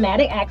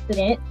traumatic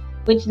accident,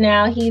 which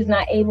now he's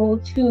not able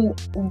to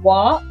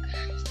walk.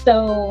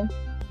 So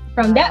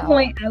from that Wow.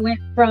 point, I went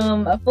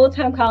from a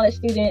full-time college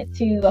student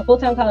to a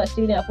full-time college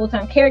student, a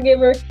full-time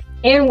caregiver,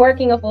 and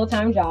working a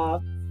full-time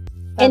job.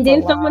 And That's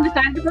then a someone lot.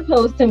 decided to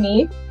propose to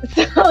me.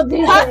 So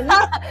then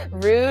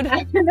rude.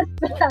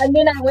 and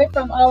then I went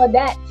from all of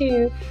that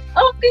to,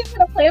 oh, okay, I'm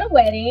gonna plan a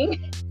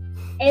wedding.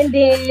 And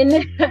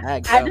then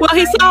Well,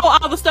 he saw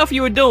all the stuff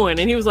you were doing,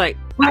 and he was like,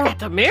 "I got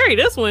to marry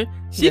this one.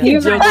 She Yeah. can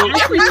You're juggle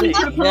right.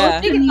 everything."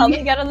 Yeah. She can help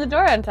me get on the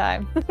door on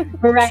time.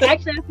 Right.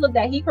 Actually, I flipped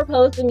that. He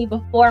proposed to me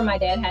before my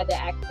dad had the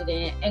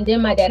accident, and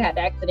then my dad had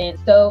the accident.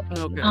 So,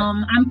 Okay.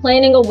 I'm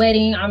planning a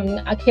wedding. I'm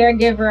a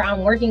caregiver.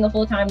 I'm working a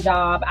full-time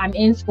job. I'm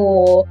in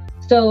school.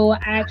 So,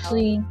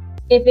 actually,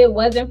 if it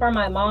wasn't for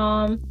my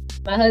mom,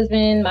 my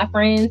husband, my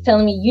friends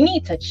telling me you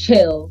need to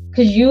chill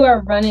because you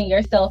are running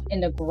yourself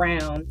in the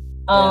ground.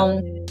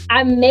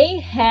 I may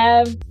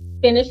have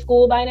finished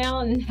school by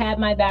now and had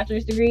my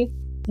bachelor's degree,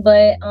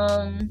 but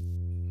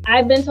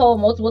I've been told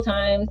multiple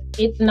times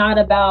it's not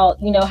about,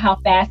 how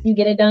fast you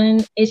get it done.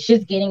 It's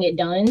just getting it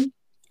done.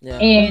 Yeah.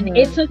 And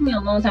it took me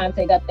a long time to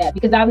take up that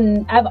because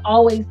I've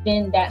always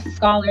been that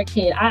scholar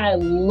kid. I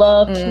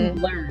love to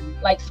learn.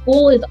 Like,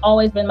 school has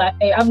always been my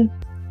favorite. I've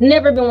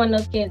never been one of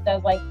those kids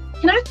that's like,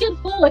 can I skip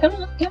school? Like,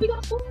 can we go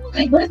to school?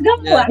 Like, let's go.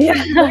 Yeah.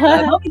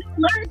 I hope you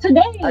learn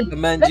today. I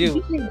commend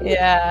you.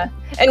 Yeah.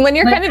 And when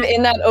you're kind of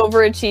in that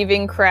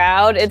overachieving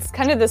crowd, it's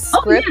kind of the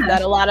script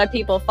that a lot of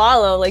people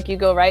follow. Like, you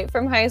go right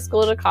from high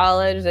school to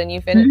college, and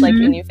you finish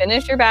and you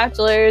finish your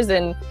bachelor's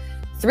in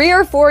 3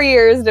 or 4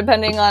 years,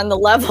 depending on the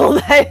level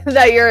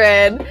that you're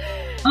in.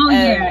 Oh,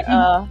 And,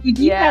 yeah. If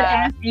you had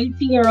asked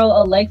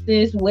 18-year-old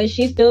Alexis, would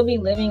she still be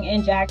living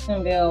in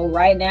Jacksonville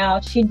right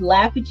now? She'd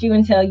laugh at you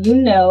and tell you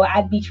no.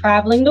 I'd be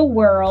traveling the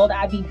world.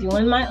 I'd be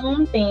doing my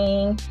own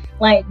thing.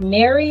 Like,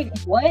 married,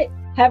 what?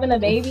 Having a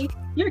baby?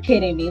 You're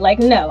kidding me. Like,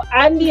 no.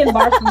 I'd be in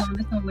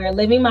Barcelona somewhere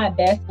living my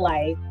best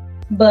life.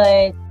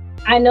 But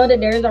I know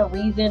that there's a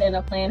reason and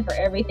a plan for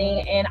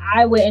everything. And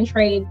I wouldn't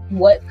trade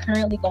what's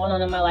currently going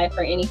on in my life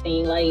for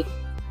anything. Like,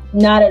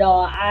 not at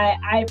all.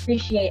 I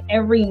appreciate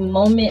every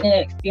moment and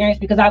experience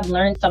because I've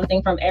learned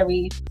something from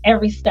every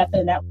step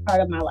in that part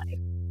of my life.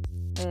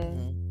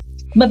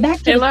 But back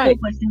to the school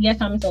question. Yes,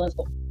 I'm still in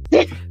school.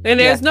 And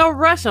there's no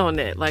rush on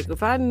that. Like,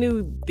 if I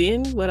knew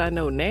then what I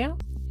know now,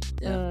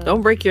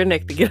 don't break your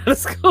neck to get out of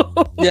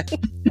school. Yeah.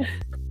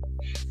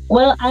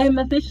 Well, I'm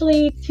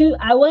officially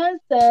I was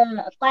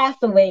a class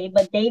away,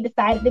 but they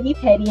decided to be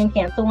petty and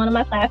cancel one of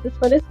my classes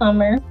for this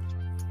summer.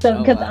 So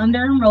because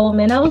under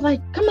enrollment, I was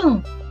like, come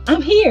on. I'm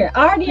here.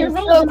 I already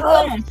enrolled in the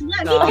class.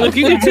 Look,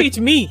 you can teach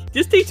me.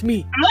 Just teach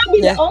me. I'll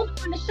be the only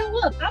one to show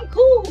up. I'm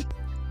cool.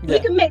 We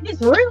can make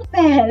this real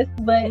fast.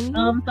 But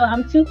so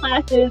I'm 2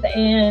 classes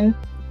and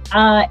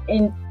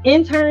an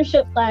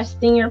internship /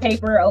 senior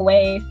paper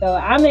away. So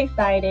I'm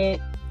excited.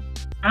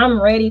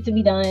 I'm ready to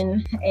be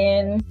done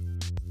and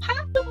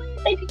possibly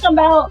thinking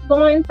about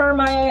going for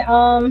my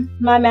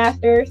my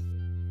master's.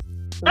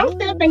 I'm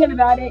still thinking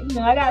about it.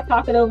 I gotta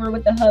talk it over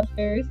with the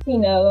hubsters.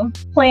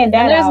 Plan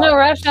that. And there's out. no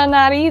rush on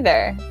that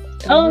either.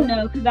 Oh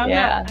no, because I'm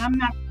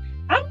not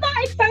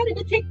excited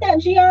to take that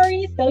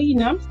GRE. So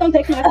I'm just gonna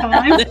take my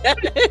time.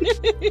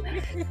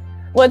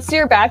 What's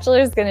your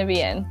bachelor's gonna be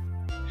in?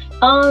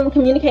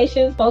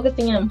 Communications,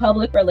 focusing on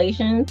public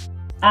relations.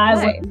 I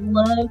would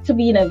love to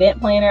be an event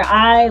planner.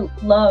 I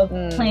love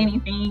planning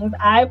things.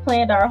 I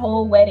planned our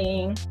whole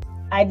wedding.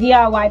 I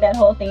DIY'd that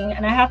whole thing,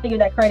 and I have to give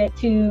that credit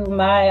to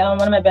my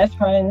one of my best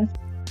friends.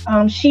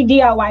 She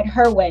DIY'd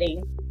her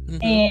wedding,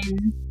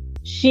 and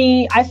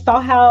I saw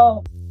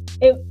how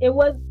it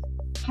was,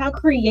 how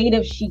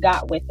creative she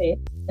got with it,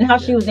 and how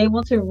she was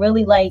able to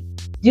really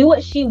do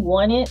what she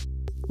wanted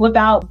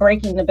without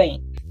breaking the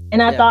bank.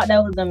 And I thought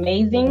that was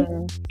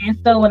amazing. And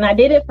so when I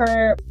did it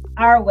for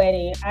our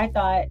wedding, I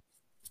thought,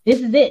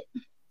 this is it,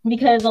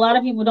 because a lot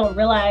of people don't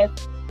realize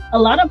a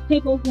lot of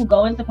people who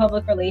go into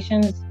public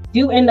relations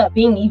do end up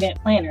being event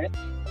planners.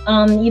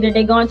 Either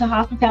they go into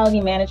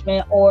hospitality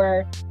management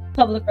or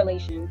public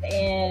relations.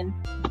 And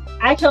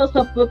I chose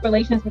public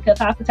relations because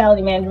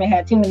hospitality management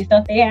had too many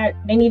stuff they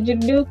needed you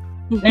to do.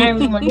 And I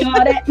didn't want to do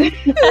all that.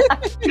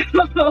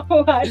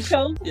 So I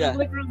chose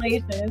public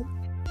relations.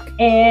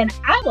 And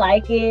I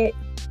like it.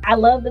 I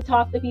love to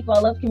talk to people. I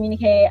love to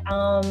communicate.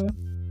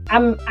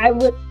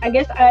 I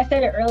guess I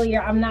said it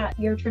earlier, I'm not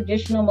your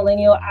traditional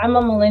millennial. I'm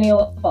a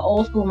millennial with an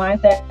old school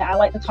mindset. I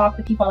like to talk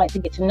to people. I like to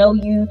get to know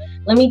you.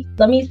 Let me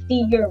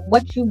see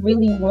what you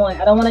really want.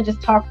 I don't want to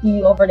just talk to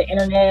you over the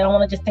internet. I don't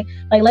want to just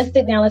let's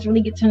sit down. Let's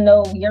really get to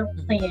know your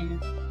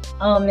plan.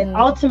 And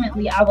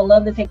ultimately, I would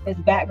love to take this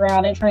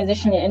background and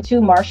transition it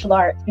into martial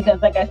arts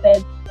because, like I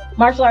said,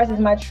 martial arts is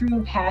my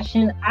true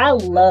passion. I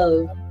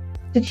love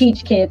to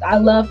teach kids. I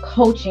love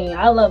coaching.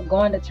 I love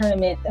going to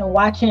tournaments and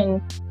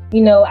watching.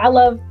 I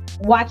love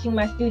watching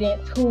my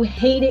students who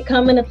hated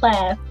coming to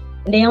class,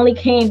 and they only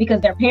came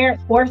because their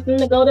parents forced them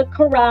to go to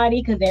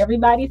karate because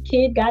everybody's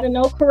kid got to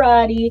know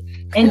karate.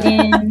 And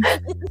then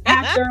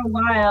after a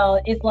while,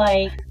 it's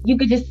like you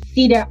could just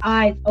see their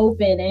eyes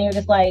open, and you're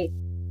just like,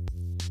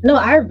 no,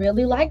 I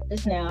really like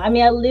this now. I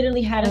mean, I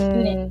literally had a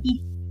student,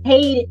 he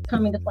hated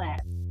coming to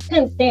class,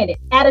 couldn't stand it,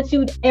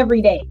 attitude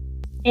every day.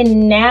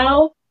 And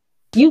now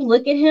you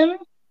look at him,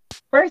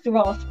 first of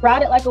all,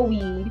 sprouted like a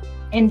weed.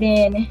 And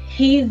then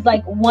he's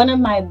like one of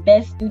my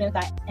best students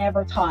I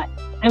ever taught.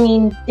 I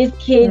mean, this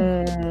kid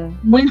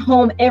went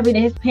home every day.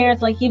 His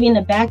parents, he'd be in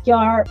the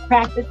backyard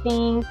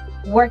practicing.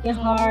 working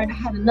hard. I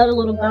had another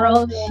little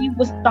girl. She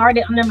was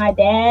started under my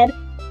dad.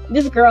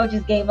 This girl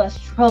just gave us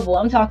trouble.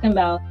 I'm talking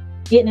about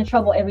getting in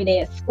trouble every day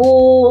at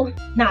school,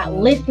 not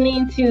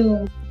listening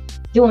to,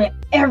 doing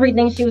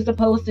everything she was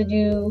supposed to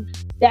do.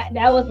 That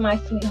was my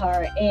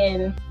sweetheart.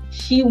 And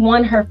she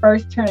won her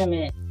first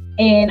tournament.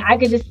 And I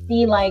could just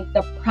see like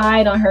the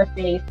pride on her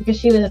face, because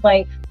she was just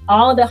like,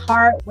 all the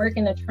hard work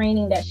and the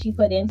training that she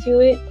put into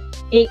it,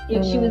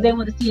 she was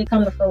able to see it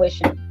come to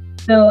fruition.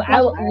 So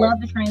I would love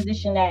to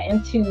transition that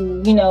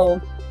into, you know,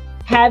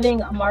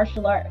 having a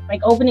martial art,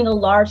 like opening a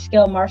large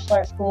scale martial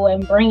arts school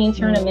and bringing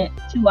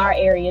tournaments to our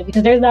area,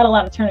 because there's not a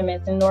lot of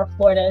tournaments in North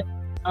Florida.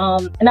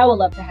 And I would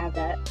love to have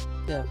that.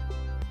 Yeah.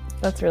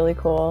 That's really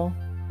cool.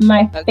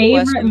 My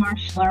favorite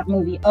martial art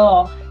movie.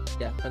 Oh.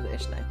 Yeah, from the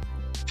Ish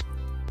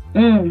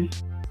Nine.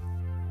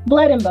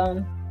 Blood and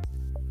Bone.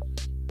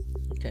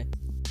 Okay.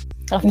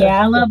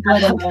 Yeah, I love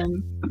Blood and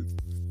Bone.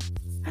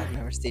 I've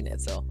never seen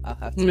it, so I'll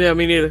have to. Yeah,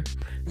 me neither.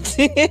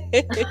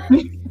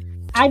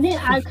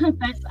 I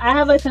confess. I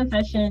have a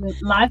confession.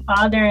 My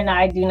father and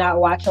I do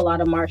not watch a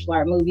lot of martial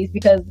art movies,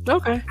 because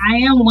I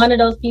am one of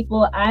those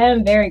people. I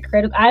am very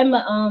critical. I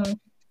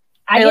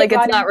like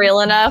it's not real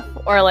enough,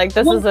 or like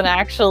this isn't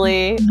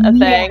actually a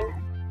thing.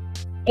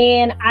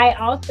 And I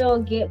also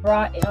get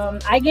brought.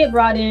 I get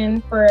brought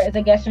in as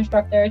a guest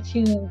instructor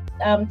to.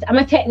 I'm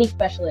a technique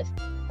specialist,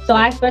 so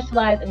I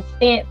specialize in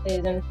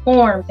stances and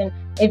forms. And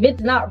if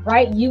it's not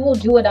right, you will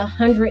do it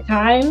 100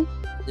 times.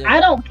 Yeah.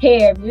 I don't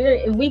care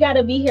if we got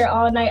to be here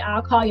all night.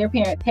 I'll call your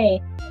parents.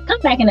 Hey, come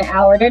back in an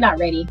hour. They're not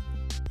ready.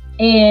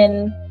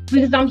 And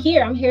because I'm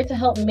here to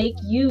help make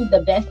you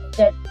the best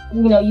that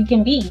you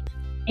can be.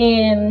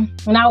 And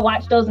when I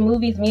watch those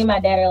movies, me and my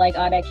dad are like,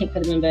 "Oh, that kick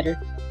could have been better.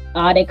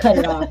 They cut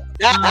it off."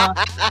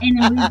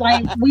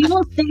 And we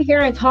will sit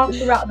here and talk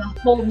throughout the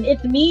whole.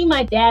 It's me,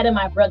 my dad, and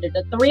my brother.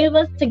 The three of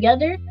us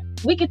together,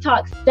 we could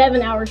talk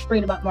 7 hours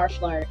straight about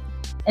martial art.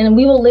 And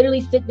we will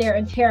literally sit there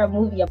and tear a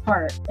movie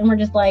apart. And we're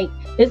just like,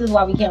 this is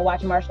why we can't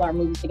watch martial art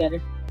movies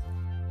together.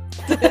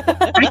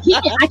 I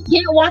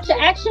can't watch an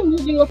action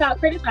movie without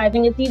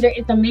criticizing. It's either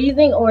it's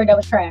amazing or that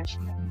was trash.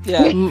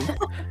 Yeah.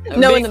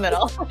 No in the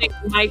middle.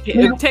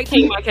 Tech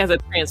King Mike has a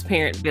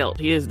transparent belt.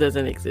 His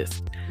doesn't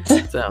exist.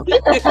 So he's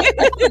a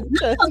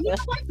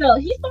white belt.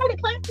 He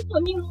started classes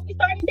with me when we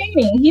started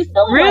dating. He's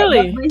still a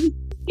really? White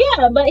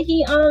belt, but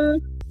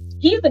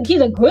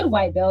he's a good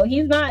white belt.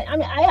 He's not. I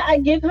mean, I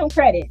give him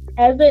credit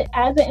as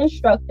an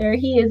instructor.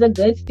 He is a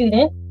good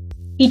student.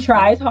 He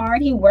tries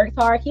hard. He works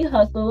hard. He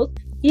hustles.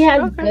 He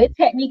has good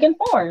technique and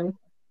form.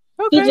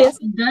 He just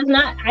does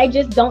not. I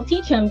just don't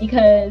teach him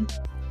because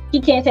he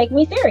can't take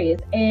me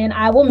serious, and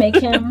I will make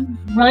him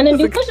run and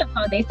do push-ups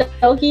all day.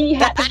 So he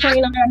had to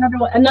train under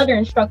another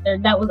instructor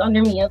that was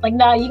under me. I was like,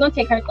 "No, you're gonna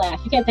take her class.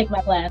 You can't take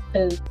my class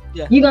because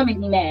you're gonna make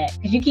me mad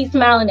because you keep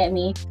smiling at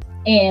me,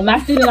 and my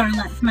students aren't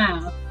allowed to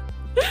smile.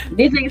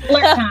 This ain't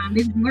flirt time.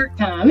 This is work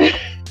time."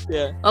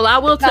 Yeah. Well, I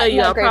will tell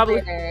you,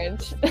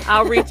 marriage.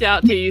 I'll reach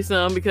out to you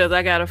some, because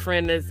I got a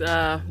friend that's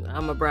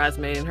I'm a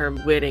bridesmaid in her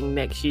wedding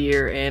next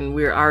year, and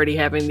we're already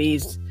having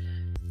these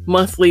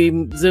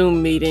monthly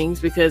Zoom meetings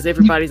because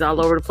everybody's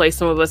all over the place.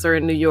 Some of us are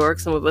in New York,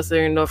 some of us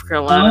are in North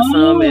Carolina,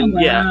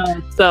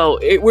 so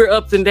we're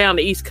up and down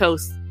the East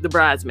Coast. The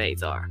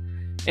bridesmaids are,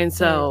 and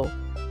so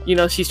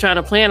she's trying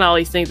to plan all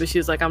these things, but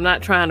she's like, I'm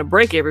not trying to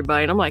break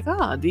everybody. And I'm like,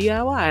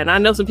 DIY. And I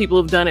know some people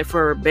have done it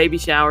for baby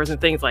showers and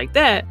things like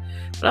that,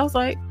 but I was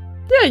like,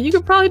 yeah, you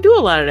could probably do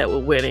a lot of that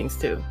with weddings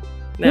too.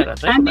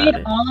 I made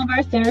all of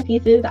our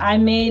centerpieces. I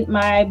made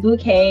my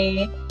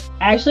bouquet.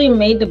 I actually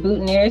made the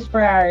boutonnieres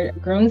for our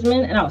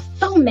groomsmen, and I was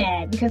so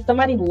mad because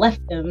somebody left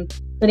them.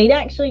 So they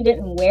actually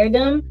didn't wear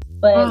them,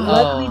 but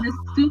luckily the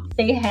suits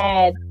they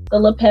had, the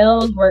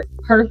lapels worked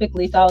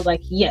perfectly. So I was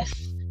like, yes.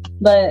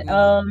 But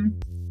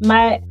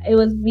it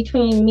was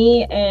between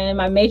me and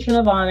my matron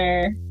of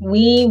honor.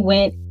 We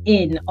went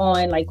in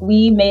on,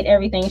 we made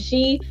everything.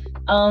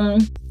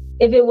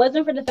 If it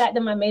wasn't for the fact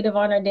that my maid of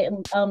honor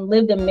didn't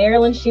lived in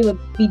Maryland, she would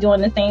be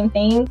doing the same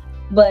thing.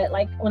 But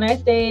when I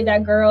say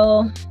that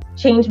girl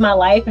changed my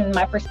life and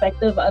my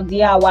perspective of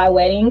DIY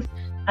weddings,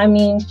 I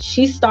mean,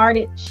 she's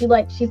the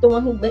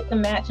one who lit the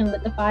match and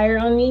lit the fire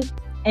on me.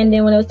 And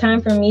then when it was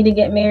time for me to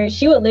get married,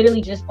 she would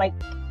literally just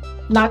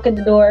knock at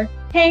the door.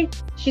 Hey,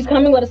 she's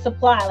coming with a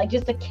supply,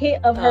 just a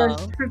kit of her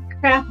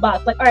craft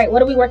box. All right,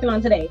 what are we working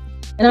on today?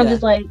 And I'm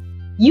just like,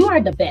 you are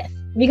the best.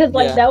 Because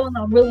that was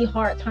a really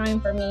hard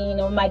time for me,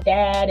 my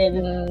dad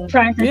and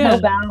trying to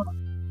help out.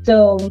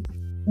 So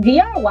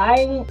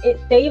DIYing, it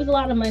saves a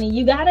lot of money.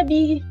 You gotta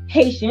be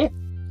patient.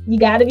 You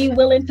gotta be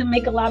willing to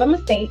make a lot of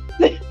mistakes.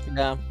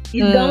 Yeah.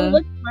 It's gonna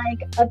look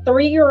like a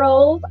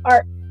 3-year-old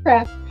art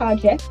craft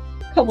project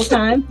a couple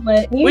times,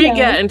 but we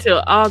got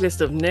until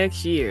August of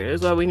next year.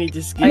 That's why we need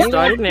to get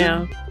started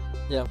now.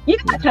 Yeah. You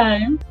got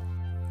time.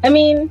 I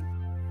mean,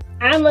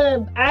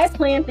 I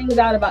plan things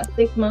out about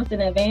 6 months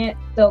in advance.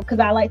 So, because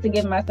I like to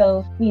give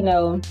myself, if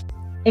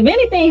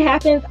anything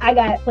happens, I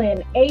got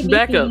plan A, B,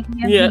 backup. C,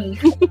 and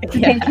D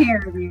to take care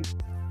of it.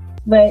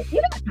 But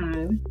you got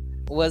time.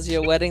 Was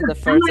your wedding the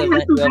first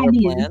event you ever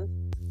planned?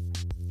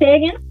 Say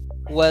again?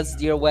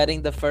 Was your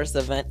wedding the first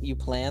event you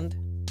planned?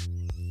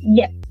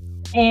 Yes.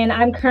 And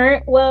I'm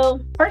I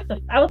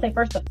would say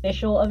first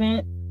official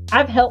event.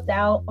 I've helped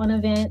out on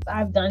events.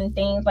 I've done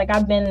things like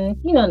I've been,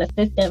 an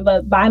assistant,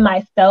 but by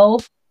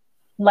myself,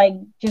 like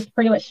just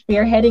pretty much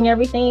spearheading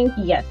everything.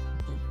 Yes.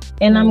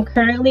 And I'm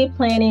currently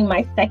planning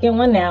my second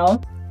one now,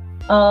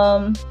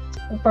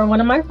 for one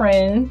of my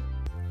friends,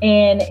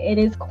 and it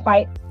is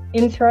quite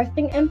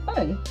interesting and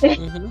fun.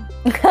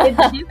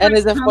 Mm-hmm. And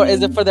is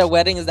it for their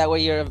wedding? Is that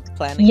what you're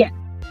planning? Yes.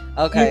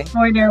 Okay. It's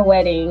for their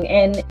wedding,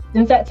 and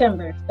in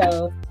September.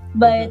 So,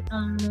 but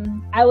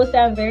I would say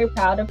I'm very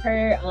proud of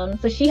her.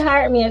 So she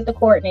hired me as the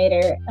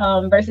coordinator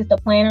versus the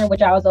planner,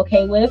 which I was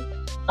okay with.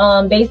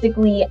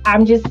 Basically,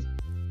 I'm just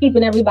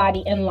keeping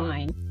everybody in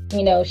line.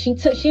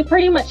 She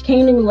pretty much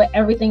came to me with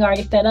everything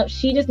already set up.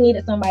 She just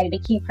needed somebody to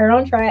keep her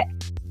on track,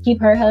 keep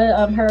her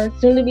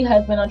soon-to-be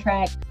husband on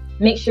track,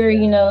 make sure,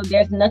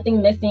 there's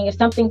nothing missing. If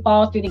something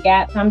falls through the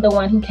gaps, I'm the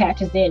one who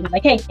catches it.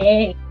 Like, hey,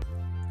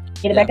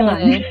 get it back in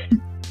line.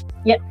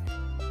 Yep.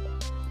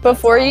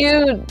 Before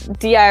you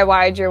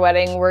DIY'd your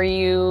wedding, were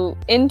you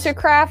into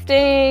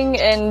crafting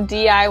and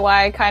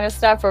DIY kind of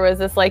stuff, or was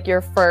this like your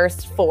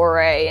first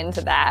foray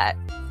into that?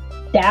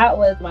 That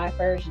was my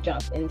first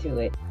jump into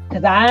it,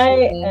 because I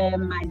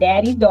am my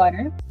daddy's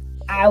daughter.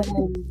 I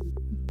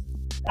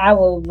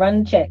will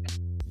run the check.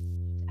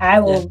 I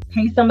will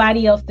pay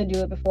somebody else to do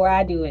it before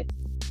I do it.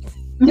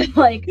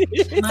 Like,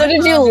 so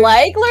did you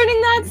like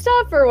learning that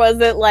stuff, or was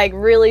it like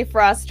really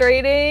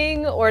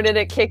frustrating, or did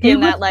it kick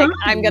in that like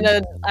I'm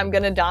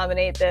gonna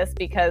dominate this,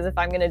 because if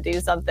I'm gonna do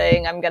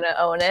something, I'm gonna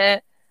own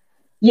it?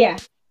 Yeah,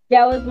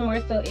 that was more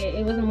so.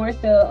 It was more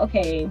so,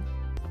 okay,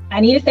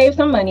 I need to save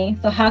some money,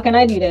 so how can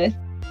I do this?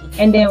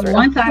 And then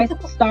once I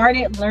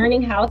started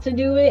learning how to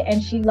do it,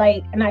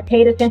 and I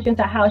paid attention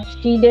to how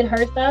she did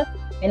her stuff,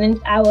 and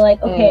then I was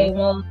like, okay,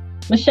 well,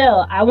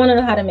 Michelle, I want to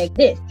know how to make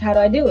this. How do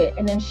I do it?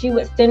 And then she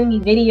would send me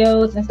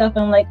videos and stuff.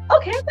 And I'm like,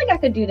 okay, I think I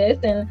could do this.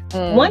 And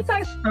once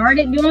I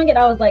started doing it,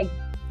 I was like,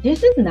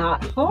 this is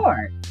not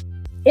hard.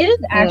 It is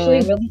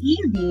actually really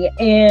easy.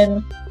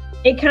 And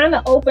it kind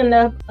of opened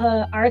up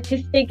an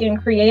artistic and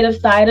creative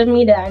side of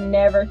me that I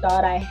never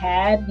thought I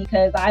had,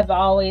 because I've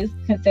always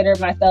considered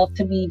myself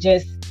to be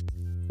just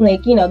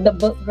like, the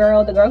book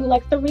girl, the girl who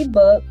likes to read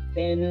books.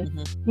 And,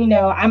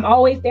 I'm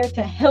always there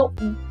to help,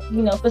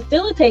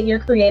 facilitate your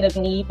creative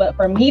need. But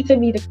for me to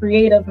be the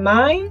creative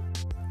mind,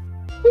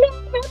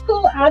 that's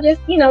cool. I'll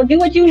just, do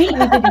what you need me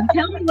to do.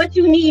 Tell me what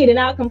you need and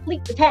I'll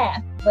complete the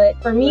task.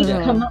 But for me to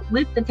come up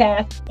with the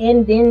task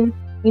and then,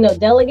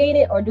 delegate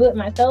it or do it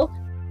myself,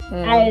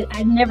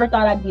 I never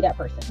thought I'd be that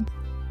person.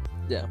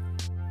 Yeah.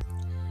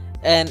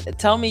 And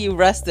tell me you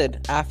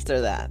rested after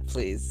that,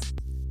 please.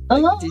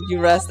 Did you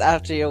rest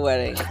after your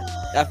wedding?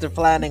 After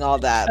planning all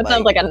that? That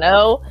sounds like a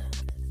no.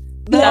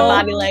 That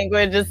body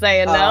language is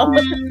saying no.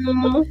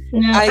 No.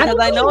 Because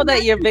I know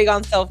that you're big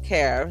on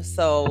self-care.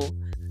 So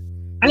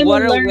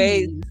what are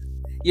ways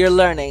you're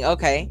learning?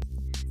 Okay.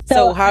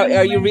 So how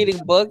are you reading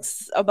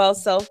books about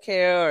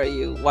self-care? Or are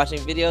you watching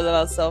videos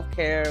about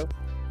self-care?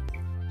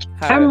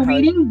 I'm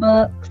reading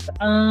books.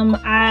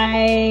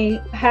 I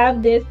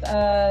have this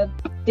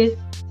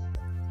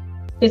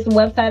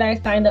website I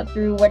signed up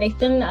through where they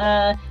send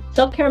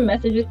self-care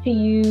messages to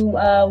you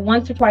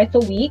once or twice a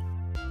week.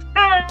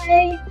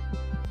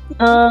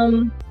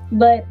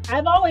 But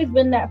I've always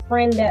been that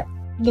friend that,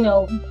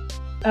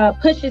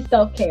 pushes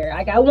self-care.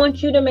 Like, I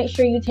want you to make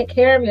sure you take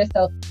care of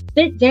yourself.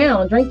 Sit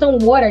down, drink some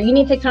water. You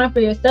need to take time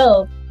for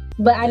yourself.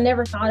 But I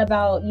never thought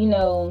about,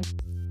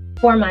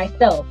 for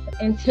myself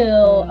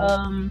until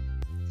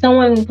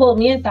someone pulled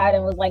me inside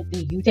and was like,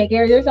 do you take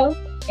care of yourself?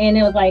 And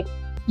it was like,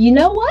 you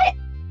know what?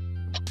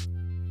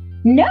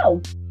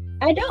 No,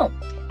 I don't.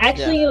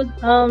 Actually, it was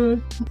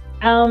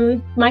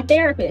my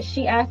therapist.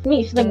 She asked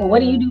me, she's like, well, what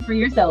do you do for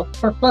yourself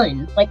for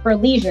fun, like for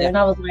leisure? And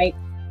I was like,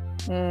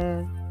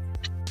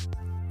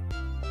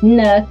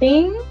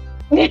 nothing.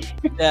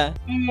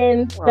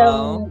 And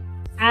so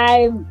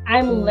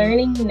I'm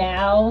learning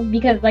now,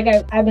 because like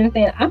I've been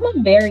saying, I'm a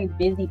very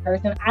busy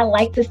person. I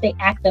like to stay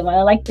active.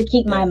 I like to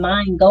keep my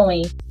mind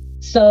going.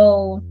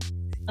 So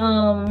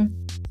so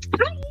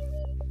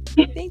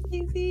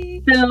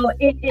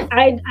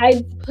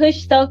I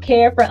push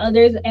self-care for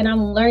others, and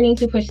I'm learning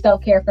to push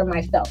self-care for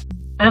myself.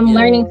 I'm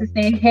learning to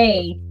say,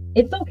 hey,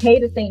 it's okay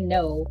to say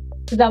no,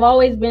 because I've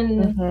always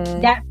been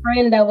that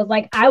friend that was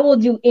like, I will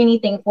do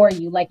anything for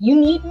you. Like, you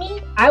need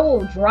me, I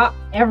will drop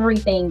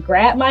everything,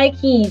 grab my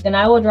keys, and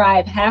I will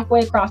drive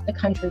halfway across the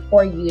country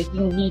for you if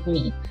you need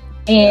me.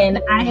 And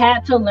I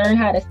had to learn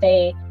how to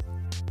say,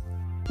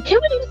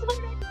 can we do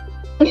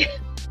this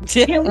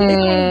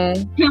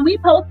later? Can we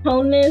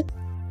postpone this?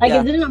 Like,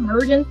 is it an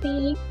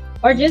emergency?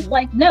 Or just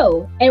like,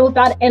 no. And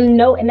that's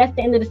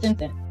the end of the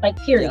sentence. Like,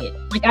 period.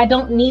 Like, I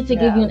don't need to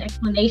give you an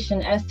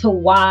explanation as to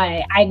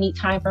why I need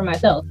time for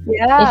myself.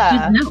 It's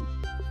just no.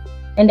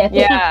 And that's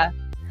it.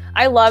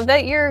 I love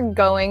that you're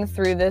going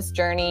through this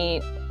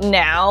journey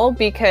now,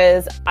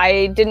 because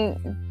I didn't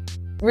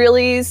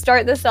really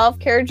start the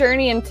self-care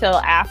journey until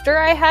after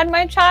I had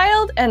my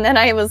child. And then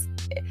I was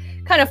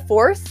kind of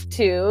forced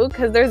to,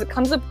 because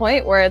comes a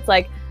point where it's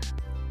like,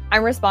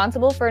 I'm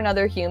responsible for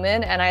another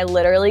human and I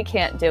literally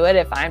can't do it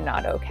if I'm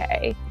not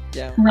okay.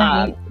 Yeah.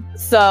 Right.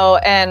 So,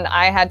 and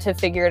I had to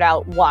figure it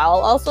out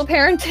while also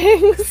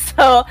parenting.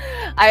 So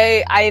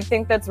I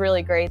think that's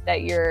really great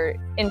that you're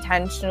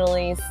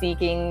intentionally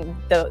seeking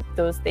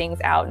those things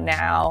out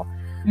now,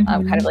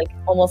 kind of like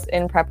almost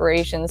in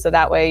preparation. So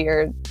that way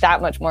you're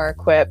that much more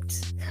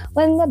equipped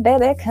when the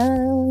baby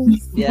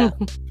comes. Yeah.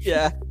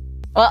 Yeah.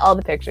 Well, all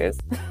the pictures.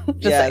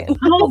 Just saying.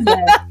 Oh,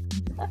 yes.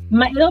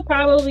 It'll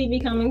probably be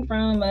coming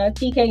from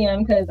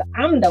TKM because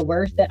I'm the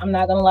worst. I'm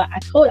not gonna lie. I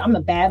told you I'm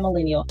a bad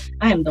millennial.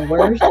 I am the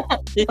worst.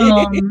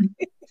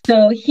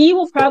 So he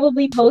will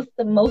probably post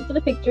most of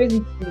the pictures.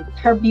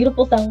 Her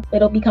beautiful self.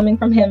 It'll be coming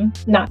from him,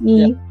 not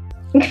me.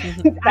 Yeah.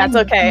 That's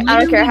okay. I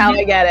don't care how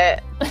I get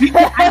it.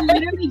 I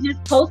literally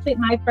just posted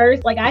my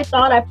first. Like I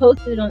thought I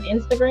posted it on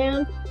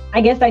Instagram.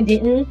 I guess I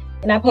didn't,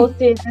 and I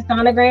posted a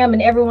sonogram,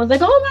 and everyone's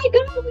like, "Oh my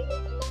god, we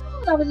didn't know."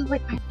 And I was just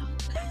like,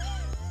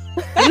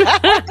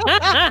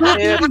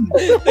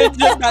 It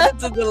just got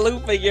into the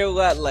loop and you're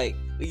what, like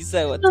you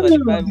said, what,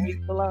 25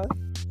 weeks along?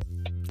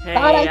 Hey,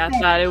 I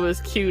thought it was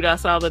cute. I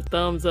saw the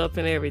thumbs up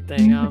and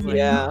everything. I was like,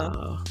 Yeah.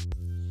 oh.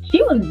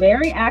 She was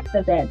very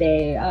active that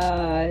day.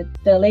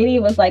 The lady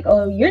was like,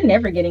 "Oh, you're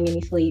never getting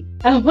any sleep."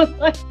 I was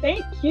like,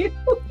 "Thank you."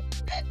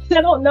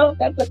 I don't know if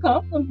that's a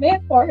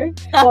compliment or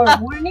a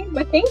warning,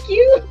 but thank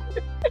you.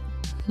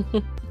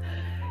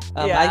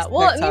 Yeah.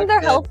 Well, I mean,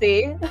 they're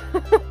healthy.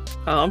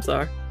 Oh, I'm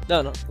sorry.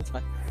 No, that's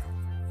fine.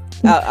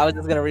 I was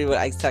just gonna read what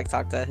Ice Tech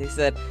talked to.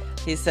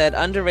 He said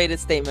underrated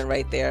statement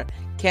right there.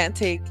 Can't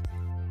take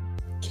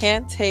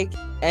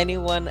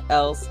anyone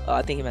else. Oh,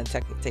 I think he meant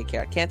take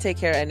care. Can't take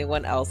care of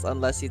anyone else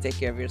unless you take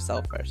care of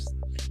yourself first.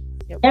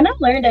 Yep. And I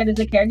learned that as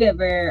a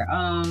caregiver,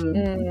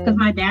 because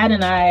my dad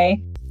and I.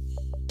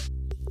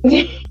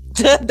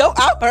 Don't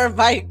out her,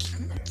 Mike.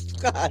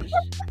 Gosh.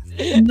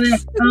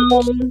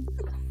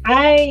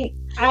 But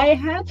I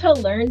had to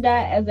learn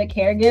that as a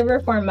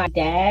caregiver for my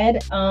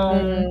dad.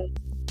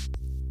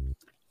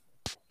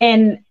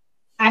 And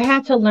I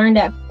had to learn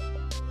that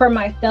for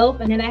myself,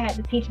 and then I had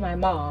to teach my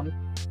mom.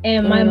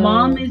 And my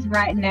mom is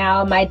right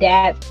now my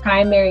dad's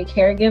primary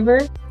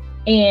caregiver,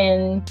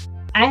 and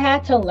I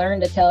had to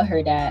learn to tell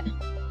her that.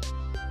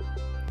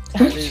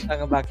 He's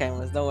talking about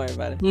cameras. Don't worry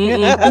about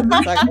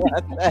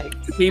it.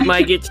 He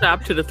might get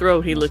chopped to the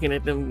throat. He looking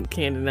at them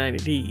Candy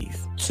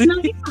 90Ds. No,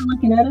 he's not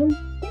looking at him.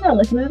 He's not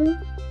looking at him.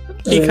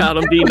 He called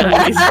him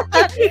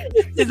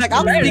D90s. He's like,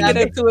 I'm speaking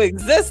into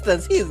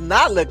existence. He's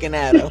not looking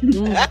at him.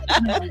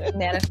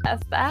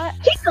 Manifest that.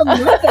 He can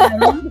look at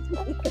him.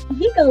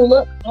 He can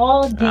look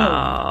all day.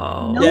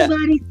 Oh.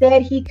 Nobody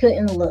said he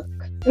couldn't look.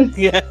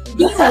 Yeah.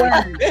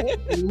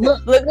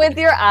 Look with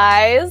your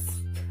eyes.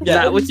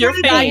 Yeah. Not with your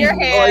Not feet. your Or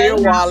hand.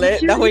 your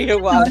wallet. Not with your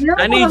wallet.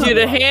 I need you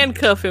to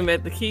handcuff him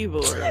at the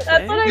keyboard. Okay?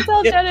 That's what I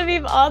tell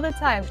Genevieve all the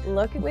time.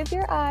 Look with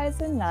your eyes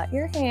and not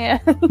your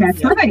hands.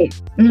 That's right.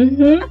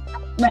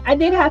 But I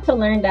did have to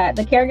learn that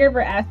the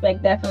caregiver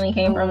aspect definitely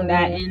came from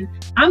that, and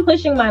I'm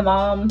pushing my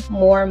mom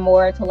more and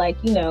more to, like,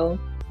 you know,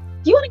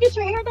 do you want to get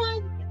your hair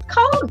done?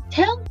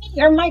 Tell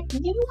me, or Mike, do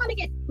you want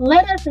to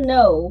let us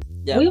know.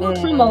 Yep. We will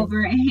come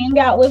over and hang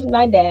out with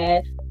my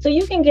dad, so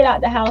you can get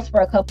out the house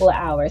for a couple of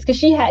hours,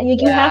 because you have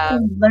to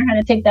learn how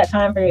to take that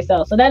time for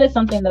yourself. So that is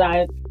something that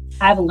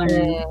I've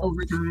learned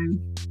over time.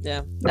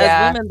 Yeah.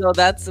 As women, though,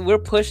 we're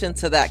pushing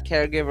to that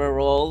caregiver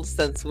role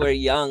since we're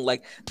young.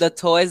 Like, the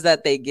toys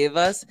that they give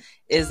us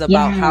is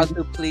about how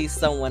to please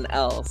someone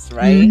else,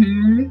 right?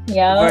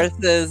 Yeah.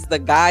 Versus the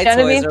guy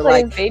toys are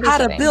like how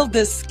to build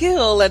this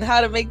skill and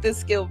how to make this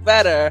skill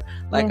better.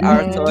 Like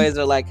our toys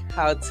are like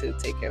how to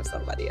take care of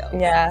somebody else.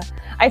 Yeah.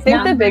 I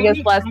think the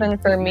biggest lesson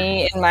for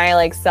me in my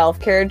like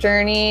self-care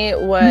journey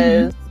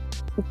was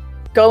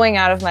going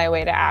out of my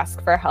way to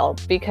ask for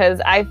help,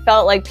 because I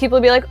felt like people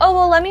would be like, oh,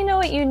 well, let me know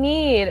what you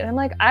need. And I'm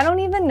like, I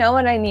don't even know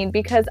what I need,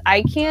 because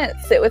I can't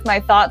sit with my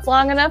thoughts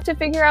long enough to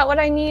figure out what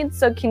I need.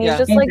 So can you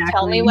just like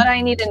tell me what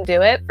I need and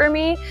do it for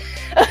me?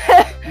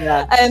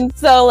 And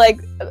so, like,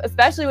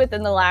 especially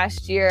within the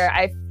last year,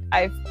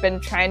 I've been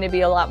trying to be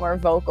a lot more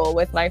vocal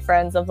with my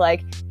friends of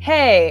like,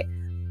 hey,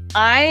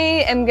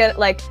 I am gonna,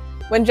 like,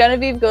 when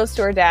Genevieve goes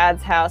to her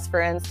dad's house,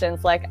 for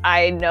instance, like,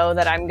 I know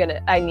that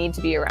I need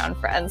to be around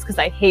friends, because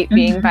I hate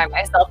being by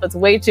myself. It's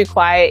way too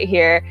quiet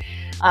here.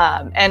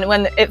 And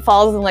when it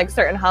falls in like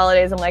certain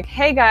holidays, I'm like,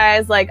 hey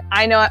guys, like,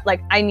 I know,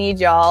 like, I need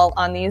y'all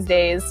on these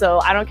days. So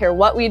I don't care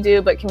what we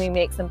do, but can we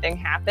make something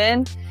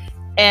happen?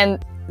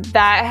 And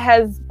that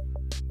has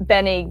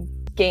been a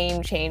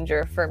game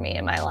changer for me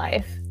in my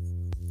life.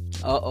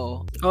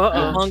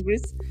 Hungry?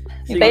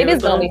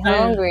 Baby's gonna be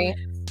hungry.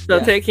 So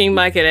Tech King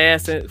Mike had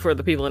asked for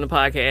the people in the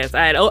podcast.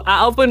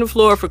 I opened the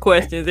floor for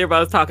questions.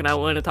 Everybody was talking. I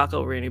wanted to talk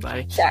over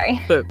anybody.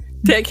 Sorry. But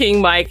Tech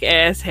King Mike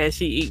asked, has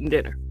she eaten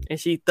dinner? And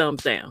she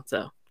thumbs down.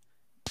 So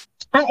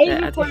I ate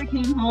before I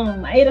came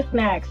home. I ate a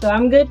snack, so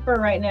I'm good for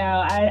right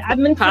now. I've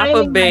been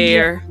Papa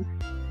Bear.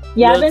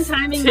 I've been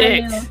timing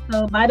my meals.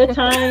 So by the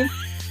time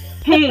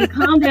Hey,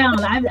 calm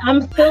down.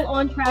 I'm still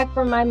on track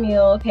for my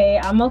meal. Okay,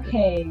 I'm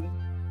okay.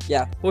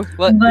 Yeah, well,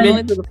 But- we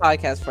only do the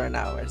podcast for an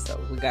hour, so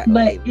we got.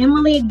 But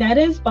Emily, that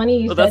is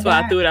funny. You Well, said that's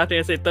why that. I threw it out there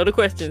and said throw the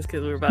questions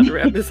because we're about to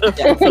wrap this up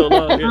Yeah. for so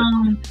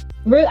long.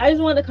 Yeah. I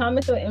just wanted to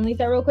comment to what Emily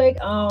said real quick.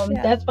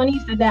 That's funny you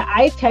said that.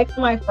 I text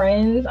my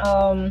friends,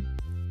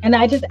 and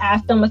I just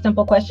asked them a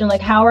simple question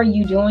like, "How are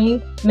you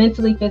doing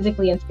mentally,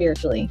 physically, and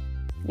spiritually?"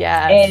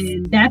 Yeah.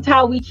 And that's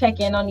how we check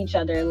in on each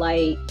other.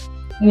 Like,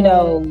 you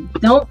know,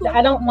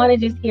 I don't want to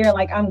just hear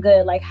like I'm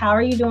good. Like, how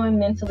are you doing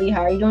mentally?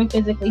 How are you doing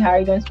physically? How are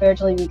you doing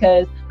spiritually?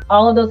 Because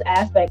all of those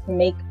aspects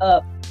make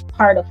up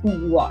part of who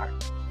you are.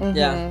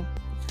 Yeah.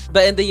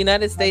 But in the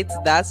United States,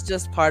 that's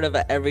just part of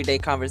an everyday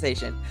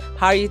conversation.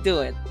 How are you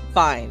doing?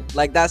 Fine.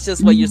 Like that's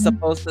just what you're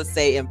supposed to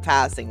say in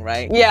passing,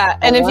 right? Yeah,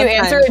 and if you one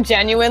answer it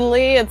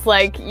genuinely, it's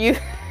like you.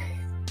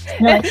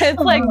 It's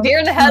like deer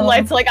in the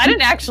headlights. Like I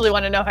didn't actually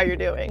want to know how you're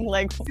doing.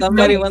 Like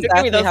Somebody don't once give me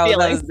asked me those how I was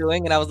feelings.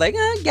 doing, and I was like,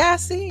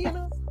 gassy, you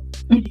know.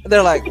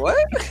 They're like, what?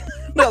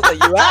 I was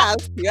like,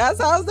 you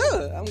asked how I was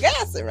doing. I'm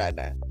gassy right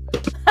now.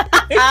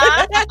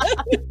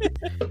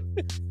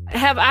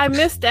 Have I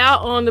missed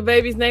out on the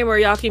baby's name, or are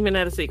y'all keeping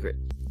that a secret?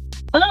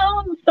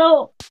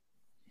 So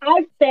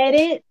I said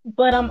it,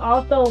 but I'm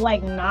also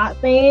like not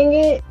saying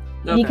it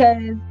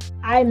because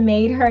I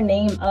made her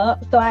name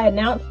up. So I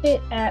announced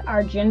it at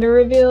our gender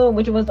reveal,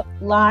 which was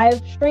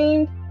live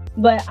streamed,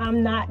 but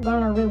I'm not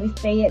gonna really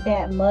say it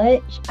that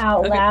much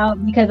out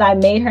loud because I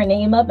made her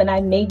name up and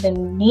I made the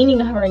meaning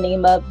of her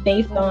name up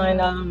based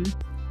on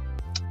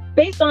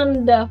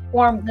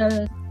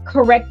the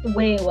correct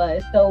way it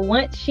was. So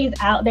once she's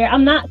out there,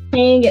 I'm not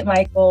saying it,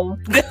 Michael.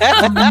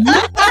 I'm not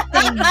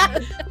saying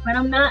it, but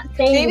I'm not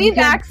saying Maybe it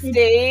because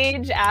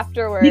backstage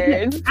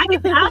afterwards.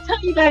 I'll tell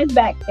you guys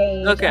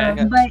backstage. Okay.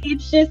 But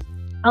it's just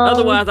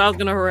Otherwise, I was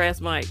gonna harass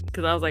Mike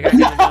because I was like, I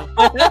gotta know.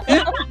 I'll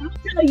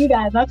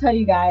tell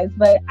you guys.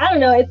 But I don't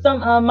know. It's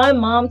some. My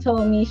mom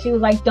told me, she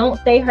was like, "Don't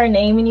say her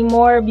name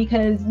anymore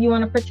because you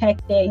want to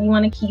protect it, you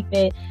want to keep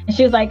it." And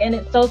she was like, "And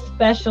it's so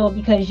special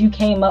because you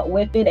came up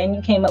with it and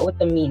you came up with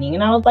the meaning."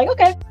 And I was like,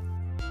 "Okay."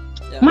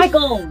 Yeah.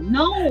 Michael,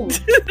 no. It's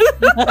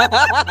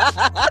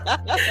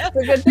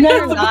a good thing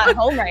you're not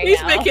home right He's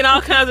now. making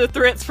all kinds of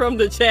threats from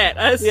the chat.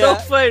 It's so Yeah.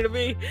 funny to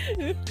me.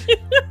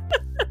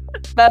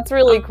 That's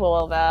really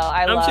cool, though.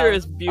 I'm sure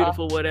it's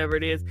beautiful, whatever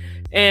it is.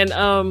 And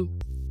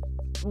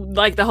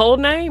like the whole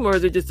name, or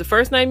is it just the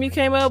first name you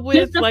came up with?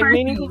 Just the Like first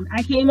meaning? name.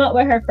 I came up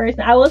with her first.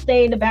 I will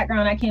say in the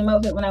background, I came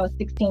up with it when I was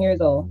 16 years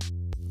old.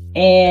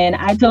 And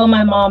I told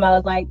my mom, I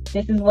was like,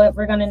 this is what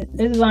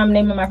I'm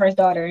naming my first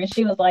daughter. And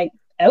she was like,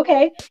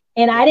 okay.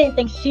 And I didn't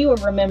think she would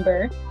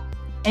remember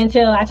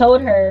until I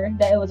told her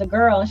that it was a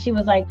girl. And she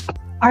was like,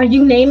 are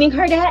you naming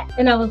her that?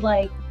 And I was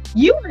like,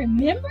 you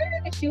remember?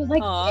 And she was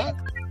like, Aw. yes, I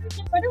remember.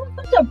 It was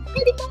such a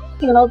pretty name.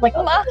 And I was like,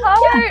 oh, My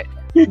heart.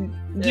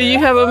 Do you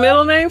have a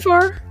middle name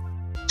for her?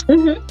 I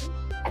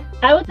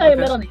will tell you Okay.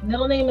 middle name.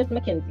 Middle name is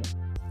Mackenzie.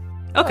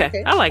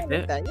 Okay, I like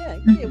that.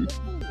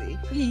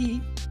 Yeah.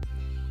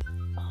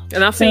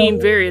 And I've seen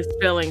various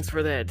spellings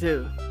for that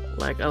too.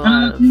 Like a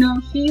lot of. No,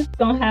 she's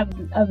gonna have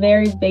a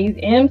very base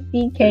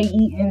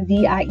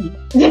McKenzie.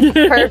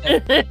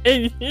 Perfect.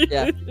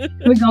 Yeah.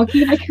 We're gonna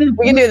keep it simple.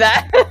 We can do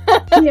that.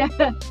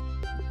 Yeah.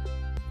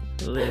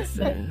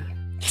 Listen,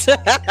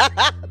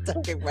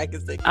 Talking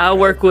Frankenstein. I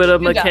work with a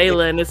Good job.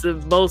 Michaela, and it's the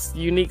most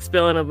unique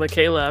spelling of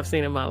Michaela I've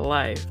seen in my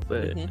life.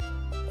 But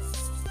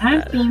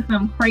I've seen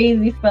some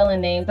crazy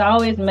spelling names. I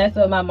always mess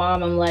with my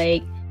mom. I'm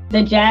like,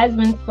 the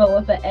Jasmine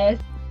spelled with an S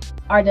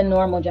are the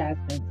normal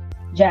Jasmine.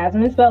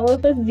 Jasmine spelled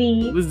with a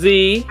Z.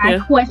 Z, I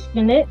yeah.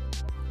 question it.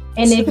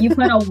 And if you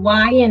put a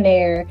Y in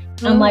there,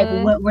 I'm like,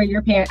 Mhm. what were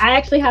your parents? I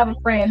actually have a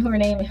friend her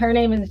name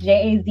is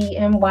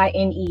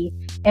JAZMYNE.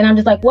 And I'm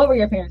just like, what were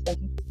your parents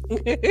thinking?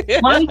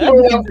 Why we can't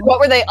be simple? What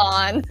were they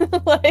on?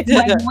 Like,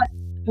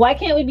 Why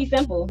can't we be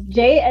simple?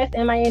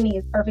 JSMINE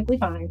is perfectly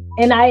fine.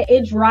 And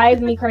it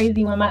drives me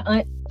crazy when my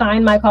aunt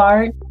signed my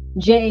card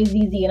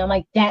JAZZ and I'm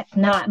like, that's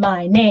not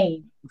my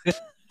name.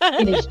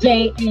 It is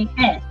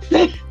JAS.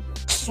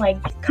 Like,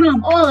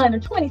 come on, I'm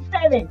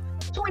 27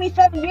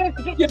 years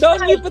to get You this don't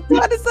right. need for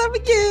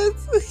 27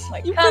 years.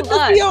 Like, You come put the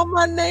on. Z on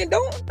my name.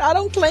 I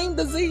don't claim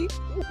the Z.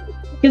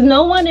 Because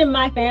no one in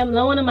my family,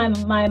 no one in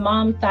my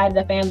mom's side of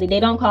the family, they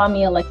don't call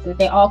me Alexis.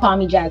 They all call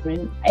me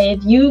Jasmine.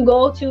 If you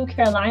go to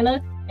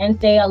Carolina and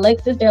say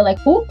Alexis, they're like,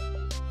 who?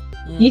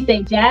 You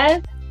say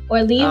Jazz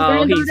or Lee's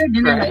Oh, he's granddaughter,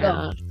 then they're like, oh.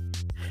 proud.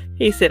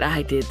 He said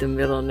I did the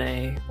middle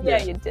name.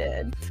 Yeah, you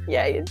did.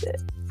 Yeah, you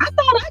did. I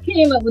thought I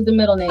came up with the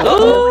middle name.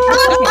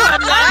 Oh,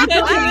 I'm not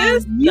touching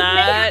this. You may Not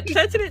have-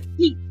 touching it.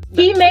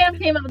 He may have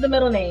came up with the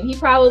middle name. He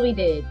probably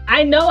did.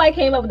 I know I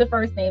came up with the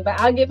first name, but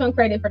I'll give him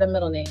credit for the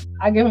middle name.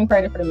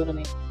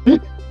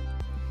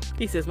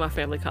 He says my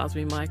family calls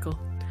me Michael.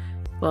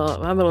 Well,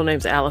 my middle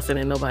name's Allison,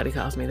 and nobody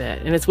calls me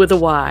that. And it's with a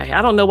Y.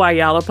 I don't know why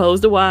y'all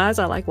opposed to Y's.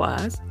 I like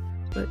Y's.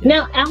 But, yeah.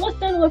 Now,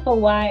 Allison with a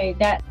Y,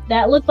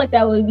 that looks like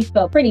that would be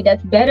spelled pretty.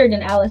 That's better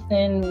than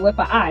Allison with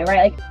an I,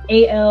 right? Like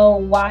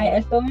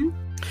ALYSON.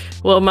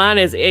 Well, mine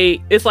is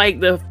A. It's like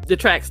the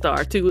track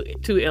star, two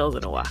L's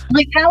and a Y.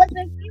 Like Alex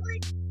and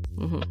Felix.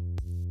 Mhm.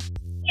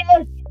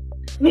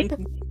 Yes.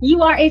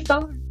 You are a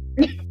star.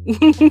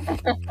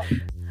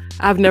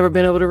 I've never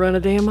been able to run a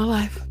day in my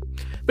life.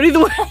 But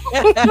either way.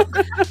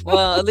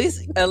 Well,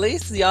 at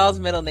least y'all's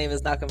middle name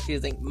is not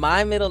confusing.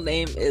 My middle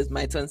name is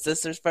my twin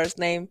sister's first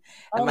name,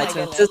 and my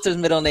twin sister's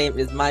middle name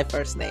is my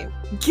first name.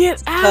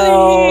 Get out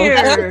So- of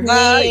here.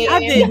 I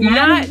did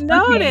not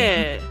know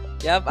Okay.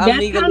 that. Yep, I'm That's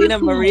kinda Miguelina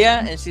cool.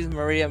 Maria, and she's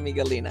Maria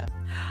Miguelina.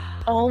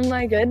 Oh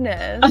my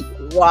goodness.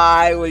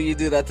 Why would you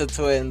do that to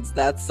twins?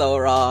 That's so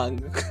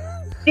wrong.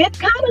 It's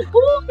kind of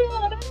cool,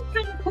 though. That's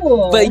kind of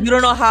cool. But you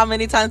don't know how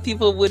many times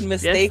people would Yes,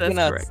 mistake that's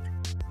us. correct.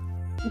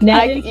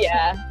 That is-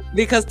 Yeah.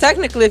 Because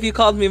technically, if you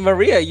called me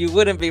Maria, you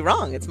wouldn't be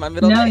wrong. It's my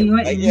middle No, name. you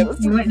wouldn't.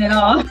 You wouldn't at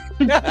all.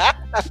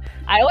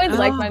 I always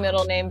like Oh. my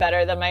middle name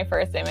better than my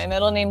first name. My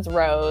middle name's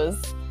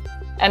Rose.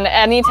 And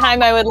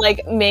anytime I would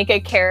like make a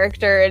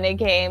character in a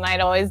game, I'd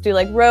always do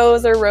like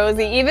Rose or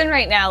Rosie. Even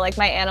right now, like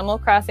my Animal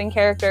Crossing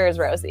character is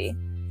Rosie.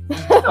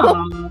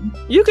 Aw.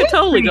 You could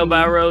totally go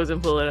by Rose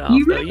and pull it off.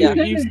 You though.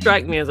 really You could.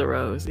 strike me as a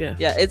Rose. Yeah.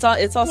 Yeah, it's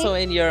also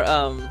in your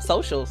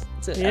socials.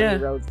 Too, Yeah.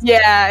 Rose.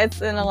 Yeah,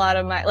 it's in a lot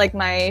of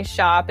my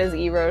shop is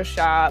Ero's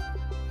shop.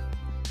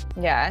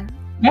 Yeah.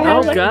 Yeah, Oh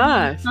like,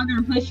 gosh. I'm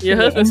gonna push Your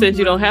you. husband said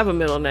you don't have a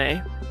middle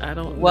name. I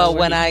don't. Well, know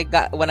when where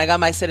I got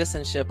my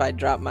citizenship, I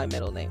dropped my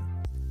middle name.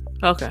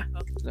 Okay.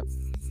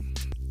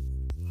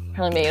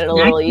 Probably made it a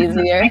little I kept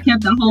easier.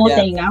 the whole Yeah.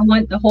 thing. I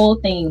want the whole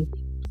thing.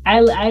 I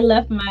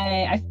left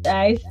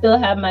I still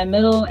have my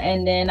middle,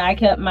 and then I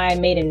kept my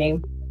maiden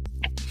name.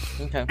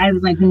 Okay. I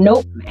was like,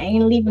 nope, I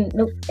ain't leaving.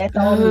 Nope, that's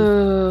all.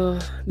 me.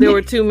 There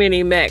were too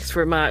many Macs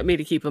for me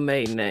to keep a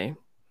maiden name.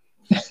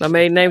 My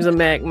maiden name's a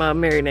Mac. My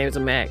married name's a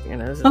Mac.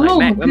 And it's just Oh,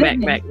 like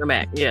Mac.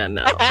 goodness. Yeah,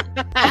 no.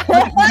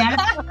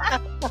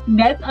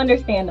 That's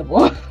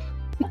understandable.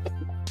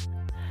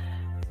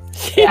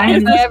 Yeah,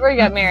 if I ever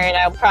get married,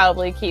 I'll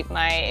probably keep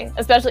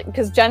especially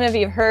because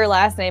Genevieve, her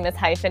last name is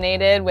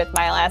hyphenated with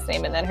my last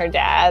name and then her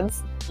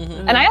dad's. Mhm.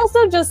 And I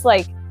also just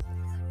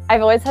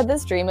I've always had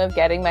this dream of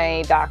getting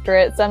my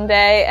doctorate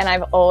someday, and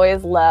I've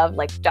always loved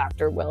like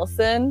Dr.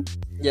 Wilson.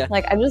 Yeah.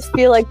 Like I just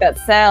feel like that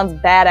sounds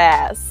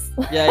badass.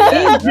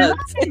 Yeah,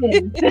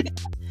 yeah.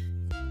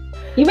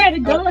 You better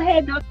go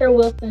ahead, Dr.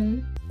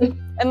 Wilson.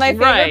 And my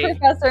favorite Right.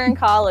 professor in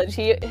college,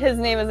 his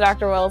name is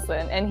Dr.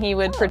 Wilson, and he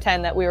would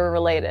pretend that we were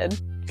related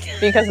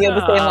because we had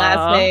the same last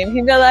Aw. name.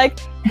 He'd be like,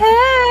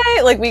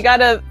 "Hey!" Like we got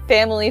a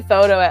family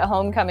photo at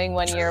homecoming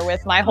one year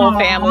with my whole Aw.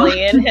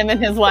 family and him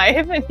and his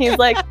wife, and he's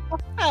like,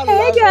 I "Hey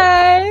love it.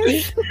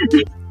 guys!"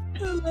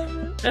 I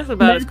love it. That's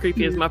about as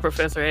creepy as my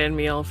professor added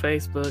me on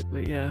Facebook,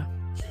 but yeah.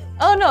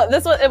 Oh no,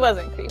 it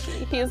wasn't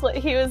creepy.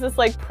 He was this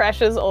like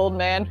precious old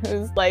man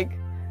who's like,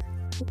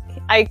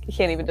 I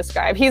can't even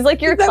describe. He's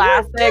like your Is that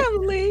my classic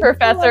family?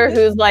 professor I love it.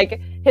 who's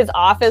like his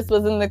office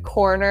was in the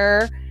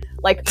corner,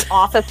 like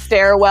off a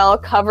stairwell,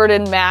 covered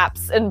in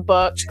maps and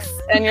books,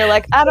 and you're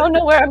like, I don't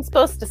know where I'm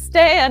supposed to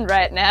stand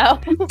right now.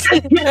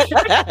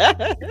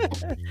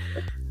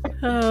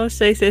 Oh,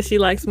 Shay says she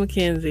likes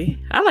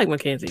Mackenzie. I like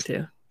Mackenzie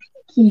too.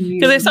 Cute.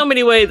 Because there's so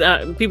many ways.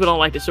 People don't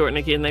like to shorten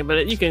a kid's name,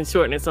 but you can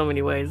shorten it so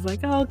many ways. It's like,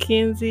 oh,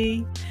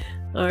 Kenzie,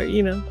 or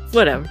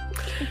whatever.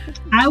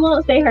 I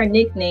won't say her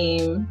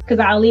nickname because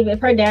I'll leave it.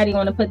 If her daddy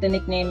want to put the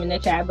nickname in the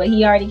chat, but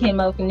he already came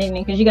up with a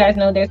nickname because you guys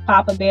know there's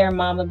Papa Bear,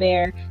 Mama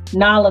Bear,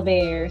 Nala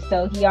Bear.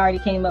 So he already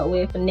came up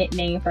with a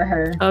nickname for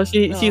her. Oh,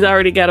 she's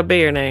already got a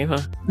bear name, huh?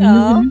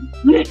 Aw.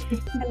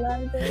 Mhm. I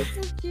love it.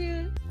 So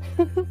cute.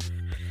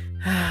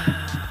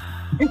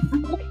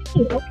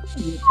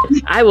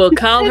 I will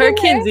call her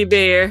Kenzie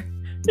Bear.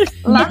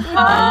 My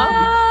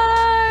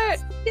heart.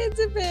 It's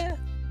a bear.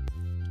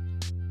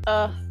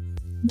 I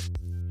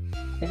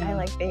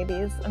like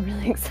babies. I'm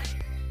really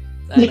excited.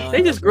 I know,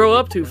 They just grow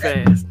up too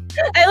fast.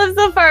 I live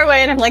so far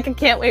away, and I'm like, I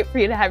can't wait for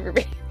you to have your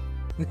baby.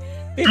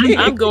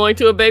 I'm going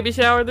to a baby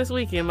shower this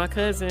weekend. My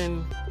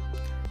cousin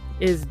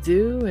is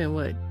due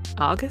in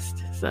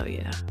August? So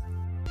yeah.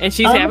 And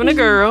she's having a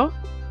girl.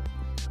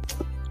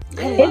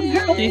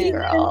 It's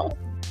Girl.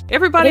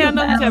 Everybody I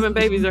know who's having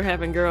babies are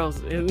having girls.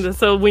 And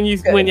so when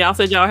y'all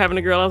said y'all were having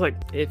a girl, I was like,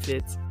 it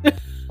fits.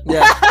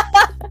 Yeah.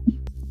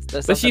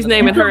 But she's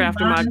naming her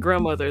after my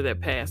grandmother that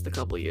passed a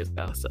couple of years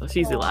ago. So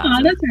she's alive.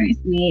 Oh, that's very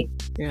sweet.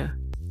 Yeah.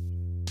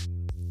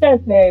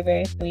 That's very,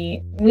 very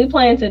sweet. We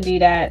plan to do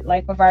that,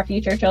 like with our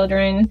future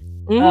children.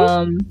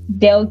 Mhm.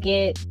 They'll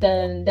get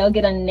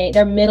a name.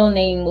 Their middle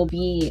name will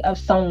be of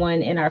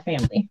someone in our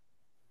family.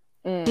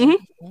 Mm,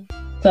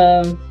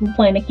 So we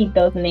plan to keep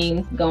those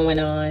names going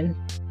on.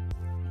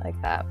 like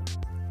that.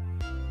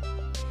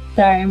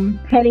 Sorry, I'm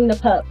petting the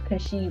pup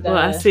because she's Well,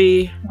 I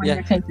see. wanting Yeah.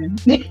 attention.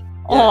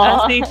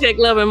 I see Tech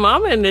Loving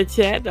Mama in the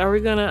chat. Are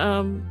we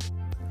gonna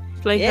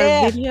play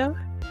Yeah. her video?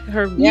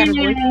 Her Yeah.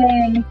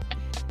 Yay.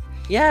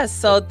 Yes,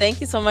 so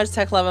thank you so much,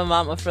 Tech Love and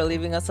Mama, for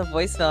leaving us a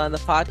voicemail on the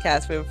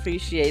podcast. We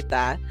appreciate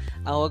that.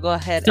 We'll go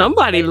ahead. and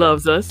Somebody play-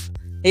 loves us.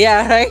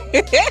 Yeah, right.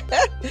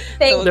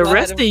 Thank we'll The go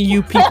rest ahead of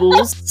you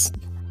peoples.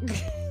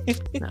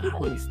 Nah,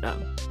 let me stop.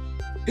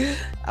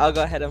 I'll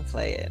go ahead and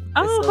play it.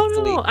 Oh, It's so hold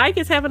sweet. on. Ike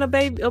is having a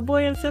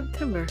boy in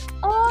September.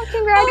 Oh,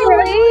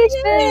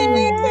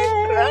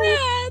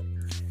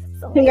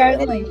 congratulations!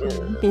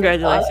 Congratulations.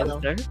 Congratulations,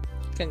 Awesome. sir.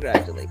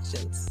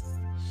 Congratulations.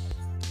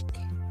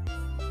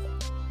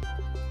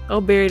 Oh,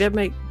 Barry, that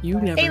make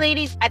you never. Hey,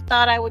 ladies, I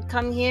thought I would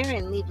come here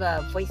and leave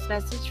a voice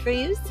message for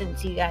you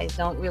since you guys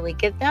don't really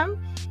get them.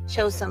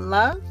 Show some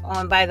love. Oh,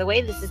 and by the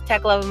way, this is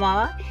Tech Love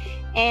Mama,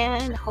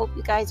 and hope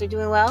you guys are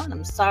doing well. And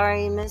I'm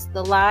sorry I missed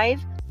the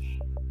live.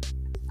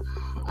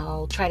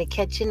 I'll try to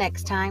catch you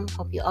next time.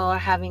 Hope you all are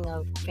having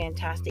a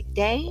fantastic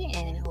day,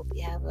 and hope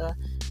you have a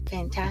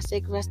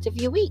fantastic rest of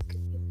your week.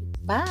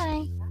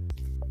 Bye.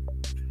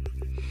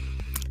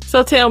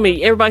 So tell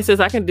me, everybody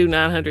says I can do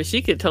 900.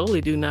 She could totally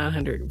do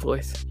 900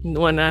 voice.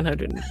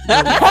 900.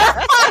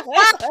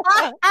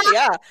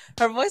 Yeah,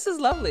 her voice is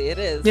lovely. It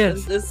is.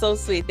 Yes. It's so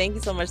sweet. Thank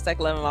you so much, Tech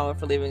Lemon Mama,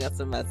 for leaving us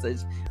a message.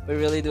 We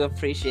really do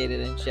appreciate it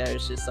and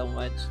cherish it so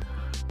much.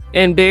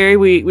 And Barry,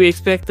 we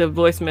expect a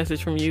voice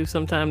message from you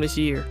sometime this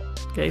year.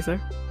 Okay,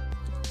 sir?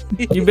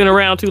 You've been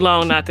around too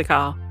long not to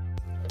call.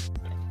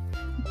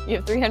 You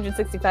have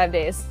 365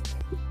 days.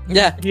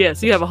 Yeah.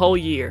 Yes, you have a whole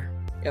year.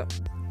 Yep.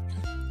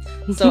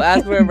 So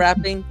as we're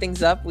wrapping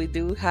things up, we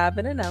do have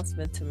an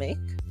announcement to make.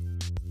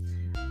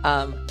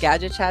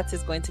 Gadget Chats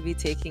is going to be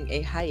taking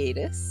a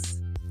hiatus.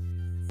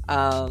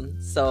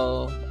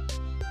 So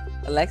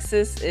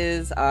Alexis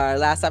is our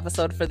last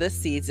episode for this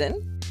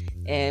season,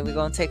 and we're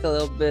going to take a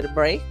little bit of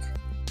break,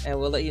 and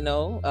we'll let you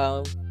know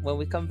when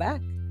we come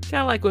back.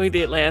 Kind of like when we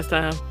did last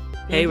time.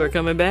 Hey, we're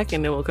coming back,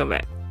 and then we'll come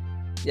back.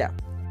 Yeah.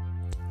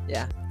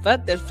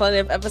 But there's plenty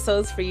of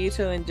episodes for you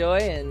to enjoy,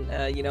 and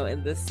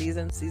in this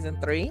season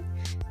 3,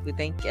 we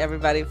thank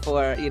everybody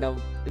for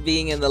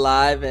being in the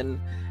live, and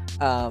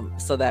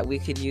so that we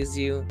could use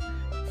you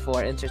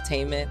for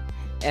entertainment.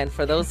 And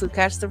for those who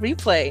catch the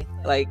replay,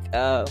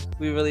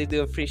 we really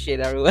do appreciate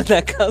everyone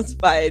that comes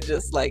by and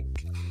just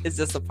it's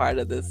just a part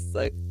of this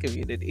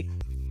community.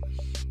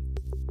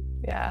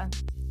 Yeah.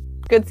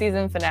 Good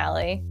season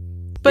finale.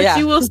 But Yeah.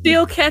 you will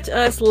still catch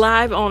us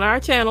live on our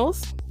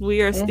channels.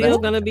 We are still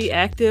going to be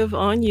active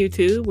on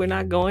YouTube. We're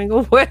not going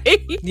away.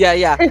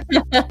 Yeah.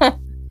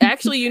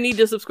 Actually, you need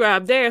to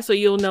subscribe there so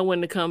you'll know when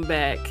to come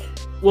back.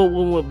 Well,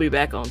 when we'll be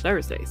back on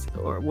Thursdays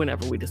or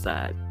whenever we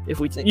decide. If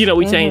we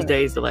changed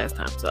days the last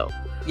time. So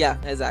Yeah,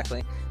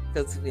 exactly.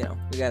 Because we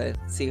gotta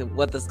see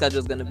what the schedule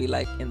is gonna be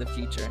like in the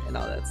future and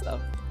all that stuff.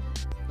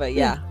 But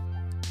yeah.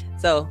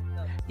 So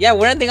yeah,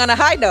 we're ending on a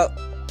high note.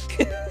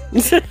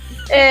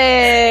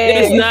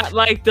 Hey. it's not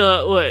like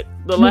the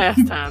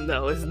last time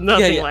though. It's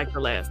nothing Yeah. like the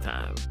last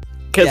time.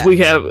 Because we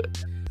have,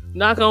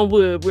 knock on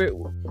wood,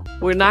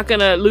 we're not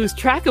gonna lose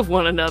track of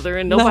one another,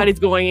 and nobody's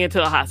going into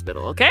a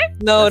hospital. Okay?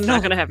 That's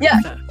not gonna happen. Yeah.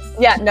 this time.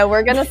 Yeah, no,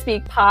 we're gonna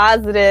speak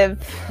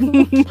positivity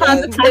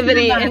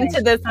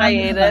into this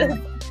hiatus.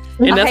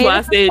 And that's why I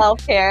Hiatus of said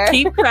self-care.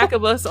 keep track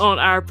of us on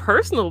our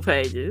personal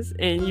pages,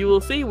 and you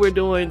will see we're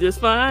doing just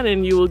fine,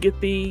 and you will get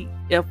the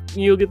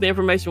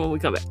information when we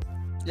come back.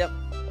 Yep.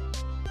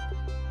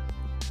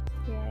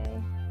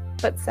 Yay.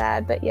 But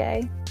sad, but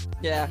yay.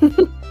 Yeah.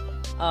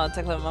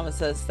 Tech Love Mama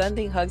says,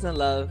 sending hugs and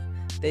love.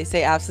 They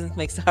say absence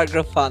makes the heart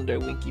grow fonder.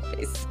 Winky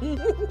face.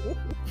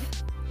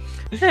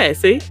 Hey,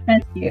 see,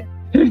 That's cute.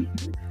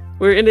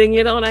 we're ending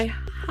it on a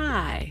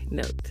high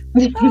note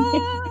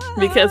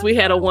because we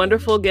had a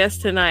wonderful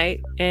guest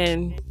tonight,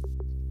 and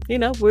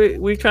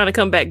we're trying to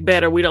come back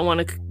better. We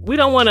want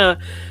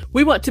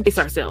to pace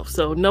ourselves,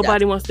 so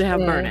nobody wants to have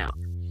burnout.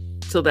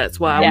 So that's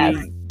why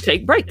we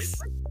take breaks.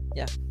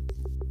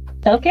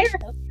 Self-care.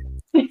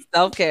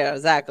 Self-care,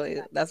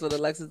 exactly. That's what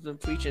Alexa's been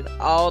preaching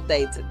all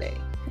day today.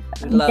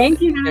 We love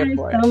Thank it. you Here guys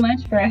for it. so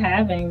much for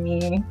having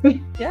me.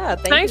 Yeah,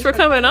 Thanks for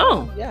coming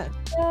on. Yeah.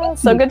 Yeah,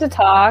 so good to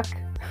talk.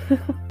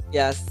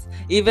 Yes.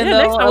 Even Yeah,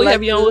 though next time we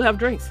have you on, Alexis- we'll have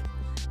drinks.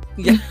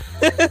 Yeah.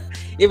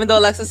 Even though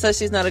Alexa says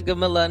she's not a good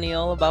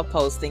millennial about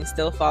posting,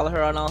 still follow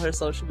her on all her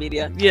social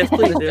media. Yes,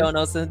 please The do. show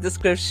notes in the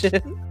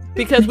description.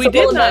 Because we So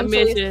did we'll not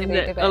eventually mention make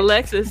it that back.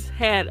 Alexis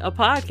had a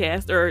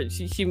podcast, or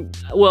she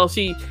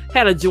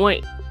had a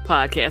joint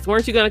podcast.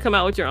 Weren't you going to come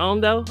out with your own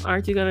though?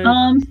 Aren't you going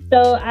to?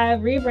 So I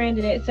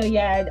rebranded it. So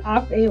yeah,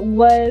 it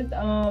was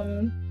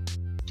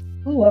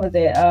what was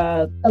it?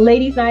 A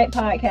ladies' night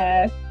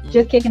podcast.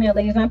 Just kicking it,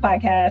 ladies' night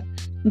podcast.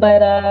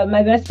 But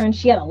my best friend,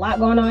 she had a lot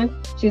going on.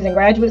 She was in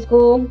graduate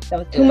school. That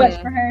was too much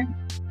for her.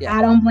 Yeah.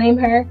 I don't blame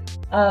her.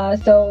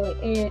 So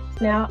it's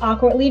now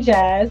Awkwardly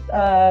Jazz.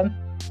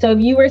 So if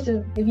you were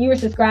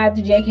subscribed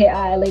to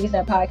JKI Ladies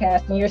Night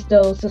Podcast, and you're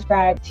still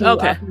subscribed to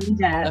Awkwardly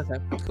Jazz. Okay,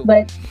 cool.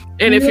 But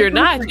And if you're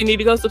not, you need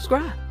to go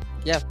subscribe.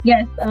 yes,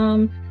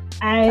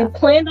 I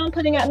planned on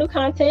putting out new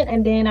content,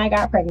 and then I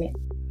got pregnant.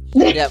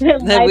 Yep.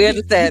 We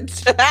understand.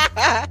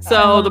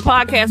 So the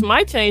podcast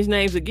might change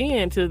names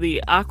again to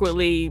the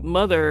Awkwardly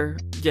Mother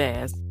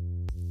Jazz.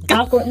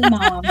 Awkwardly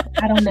Mom.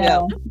 I don't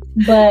know,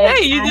 but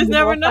Hey, you just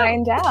never know.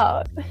 Find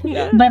out.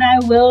 Yeah. But I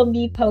will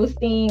be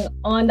posting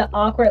on the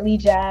Awkwardly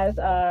Jazz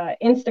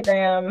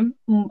Instagram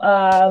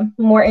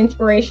more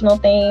inspirational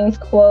things,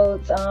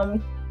 quotes,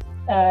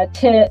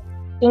 tips,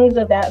 things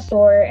of that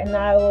sort. And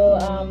I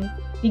will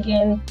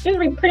begin just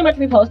pretty much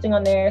reposting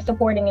on there,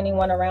 supporting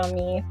anyone around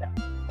me. So.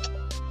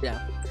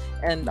 Yeah.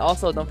 And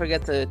also, don't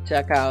forget to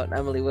check out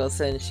Emily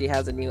Wilson. She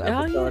has a new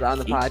episode on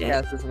the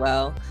podcast as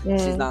well.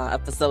 She's on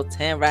episode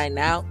 10 right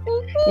now.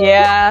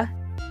 Yeah,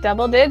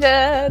 double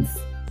digits.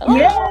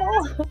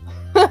 Yeah.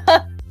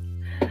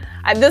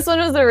 This one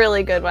was a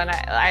really good one.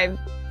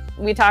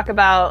 We talk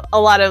about a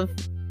lot of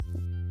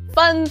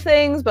fun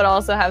things, but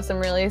also have some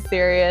really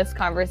serious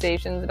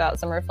conversations about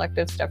some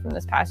reflective stuff from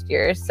this past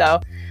year.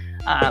 So,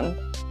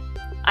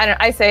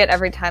 I say it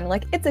every time,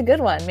 like, it's a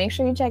good one. Make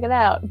sure you check it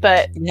out.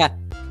 But yeah.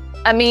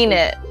 I mean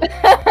it.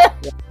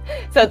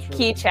 So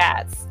key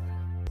chats.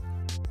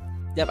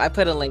 Yep, I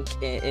put a link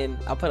in.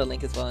 I'll put a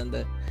link as well in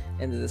the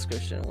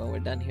description when we're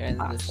done here in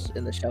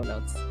the show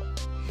notes.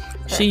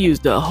 She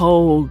used the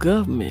whole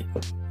government.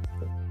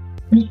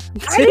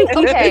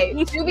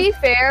 Okay, to be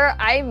fair,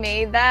 I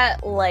made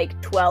that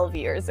like 12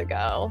 years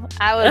ago.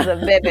 I was a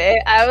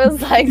baby. I was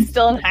like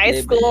still in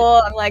high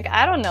school. I'm like,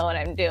 I don't know what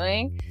I'm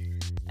doing.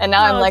 And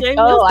now I'm like,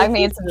 I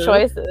made some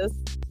choices.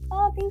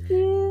 Oh, thank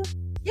you.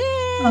 Yay!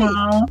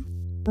 Aww.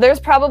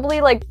 There's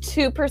probably like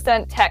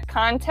 2% tech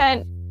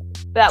content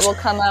that will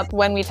come up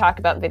when we talk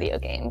about video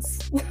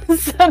games.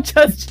 So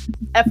just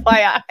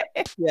FYI.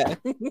 Yeah.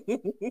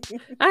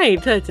 I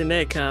ain't touching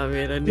that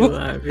comment. I knew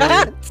I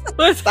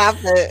really. Stop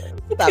it.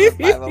 Stop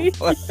it,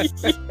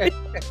 504.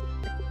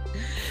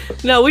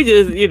 No, we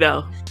just,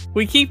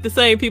 we keep the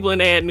same people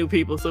and add new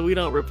people, so we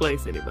don't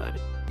replace anybody.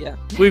 Yeah.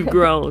 We've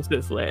grown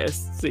since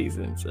last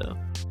season, so.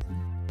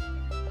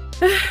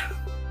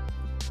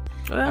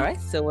 All right,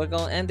 so we're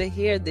gonna end it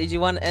here. Did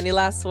you want any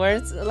last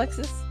words,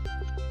 Alexis?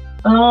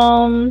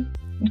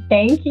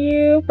 Thank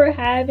you for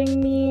having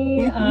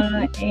me,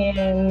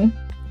 and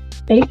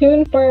stay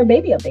tuned for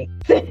baby updates.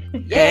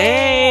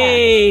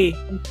 Hey,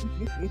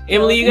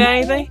 Emily, you got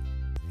anything?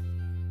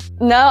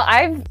 No,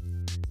 I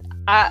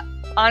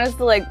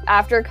honestly, like,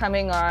 after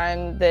coming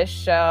on this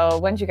show,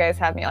 when did you guys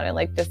have me on it?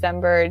 Like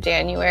December,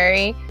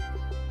 January.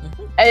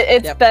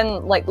 It's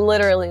been like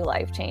literally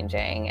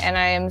life-changing, and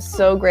I am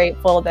so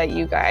grateful that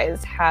you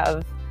guys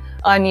have,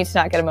 I need to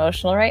not get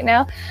emotional right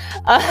now,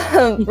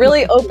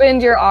 really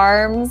opened your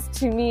arms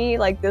to me.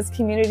 Like, this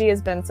community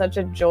has been such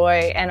a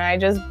joy, and I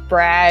just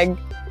brag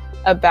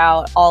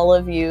about all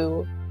of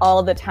you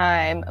all the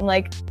time. I'm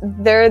like,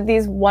 there are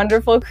these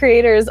wonderful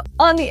creators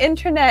on the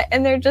internet,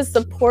 and they're just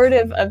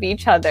supportive of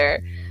each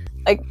other.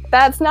 Like,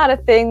 that's not a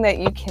thing that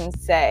you can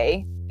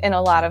say in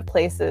a lot of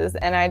places,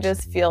 and I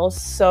just feel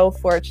so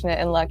fortunate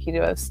and lucky to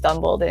have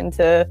stumbled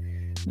into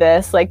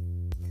this. Like,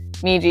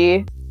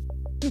 Miji,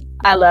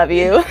 I love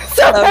you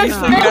so much.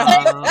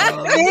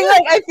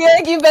 I feel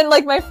like you've been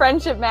like my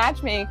friendship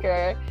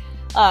matchmaker,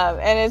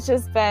 and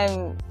it's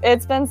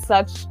been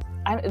such.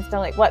 It's been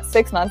like, what,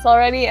 6 months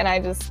already, and I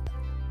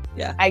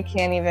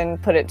can't even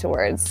put it to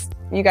words.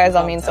 You guys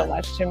all mean so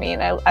much to me,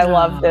 and I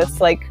love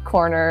this like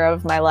corner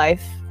of my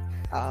life.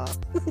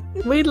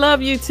 We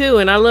love you too,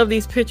 and I love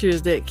these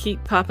pictures that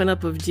keep popping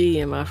up of G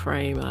in my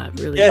frame. I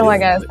really. Oh my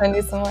gosh, send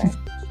you some more.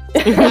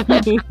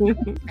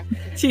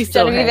 She's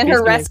so even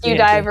her rescue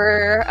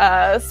diver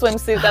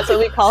swimsuit. That's what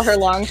we call her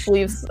long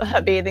sleeves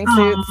bathing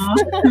suits.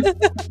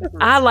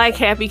 I like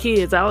happy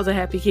kids. I was a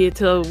happy kid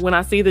till when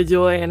I see the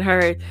joy in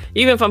her.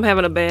 Even if I'm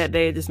having a bad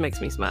day, it just makes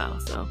me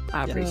smile. So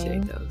I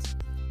appreciate those.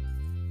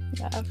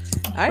 Yeah. All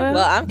right.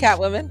 Well, I'm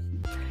Catwoman,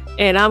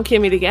 and I'm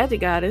Kimmy the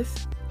Gadget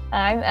Goddess.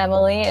 I'm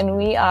Emily, and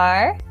we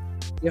are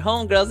your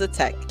homegirls at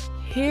Tech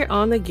here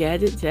on the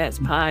Gadget Chats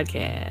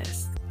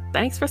podcast.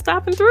 Thanks for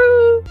stopping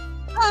through.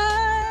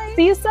 Bye.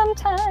 See you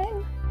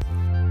sometime.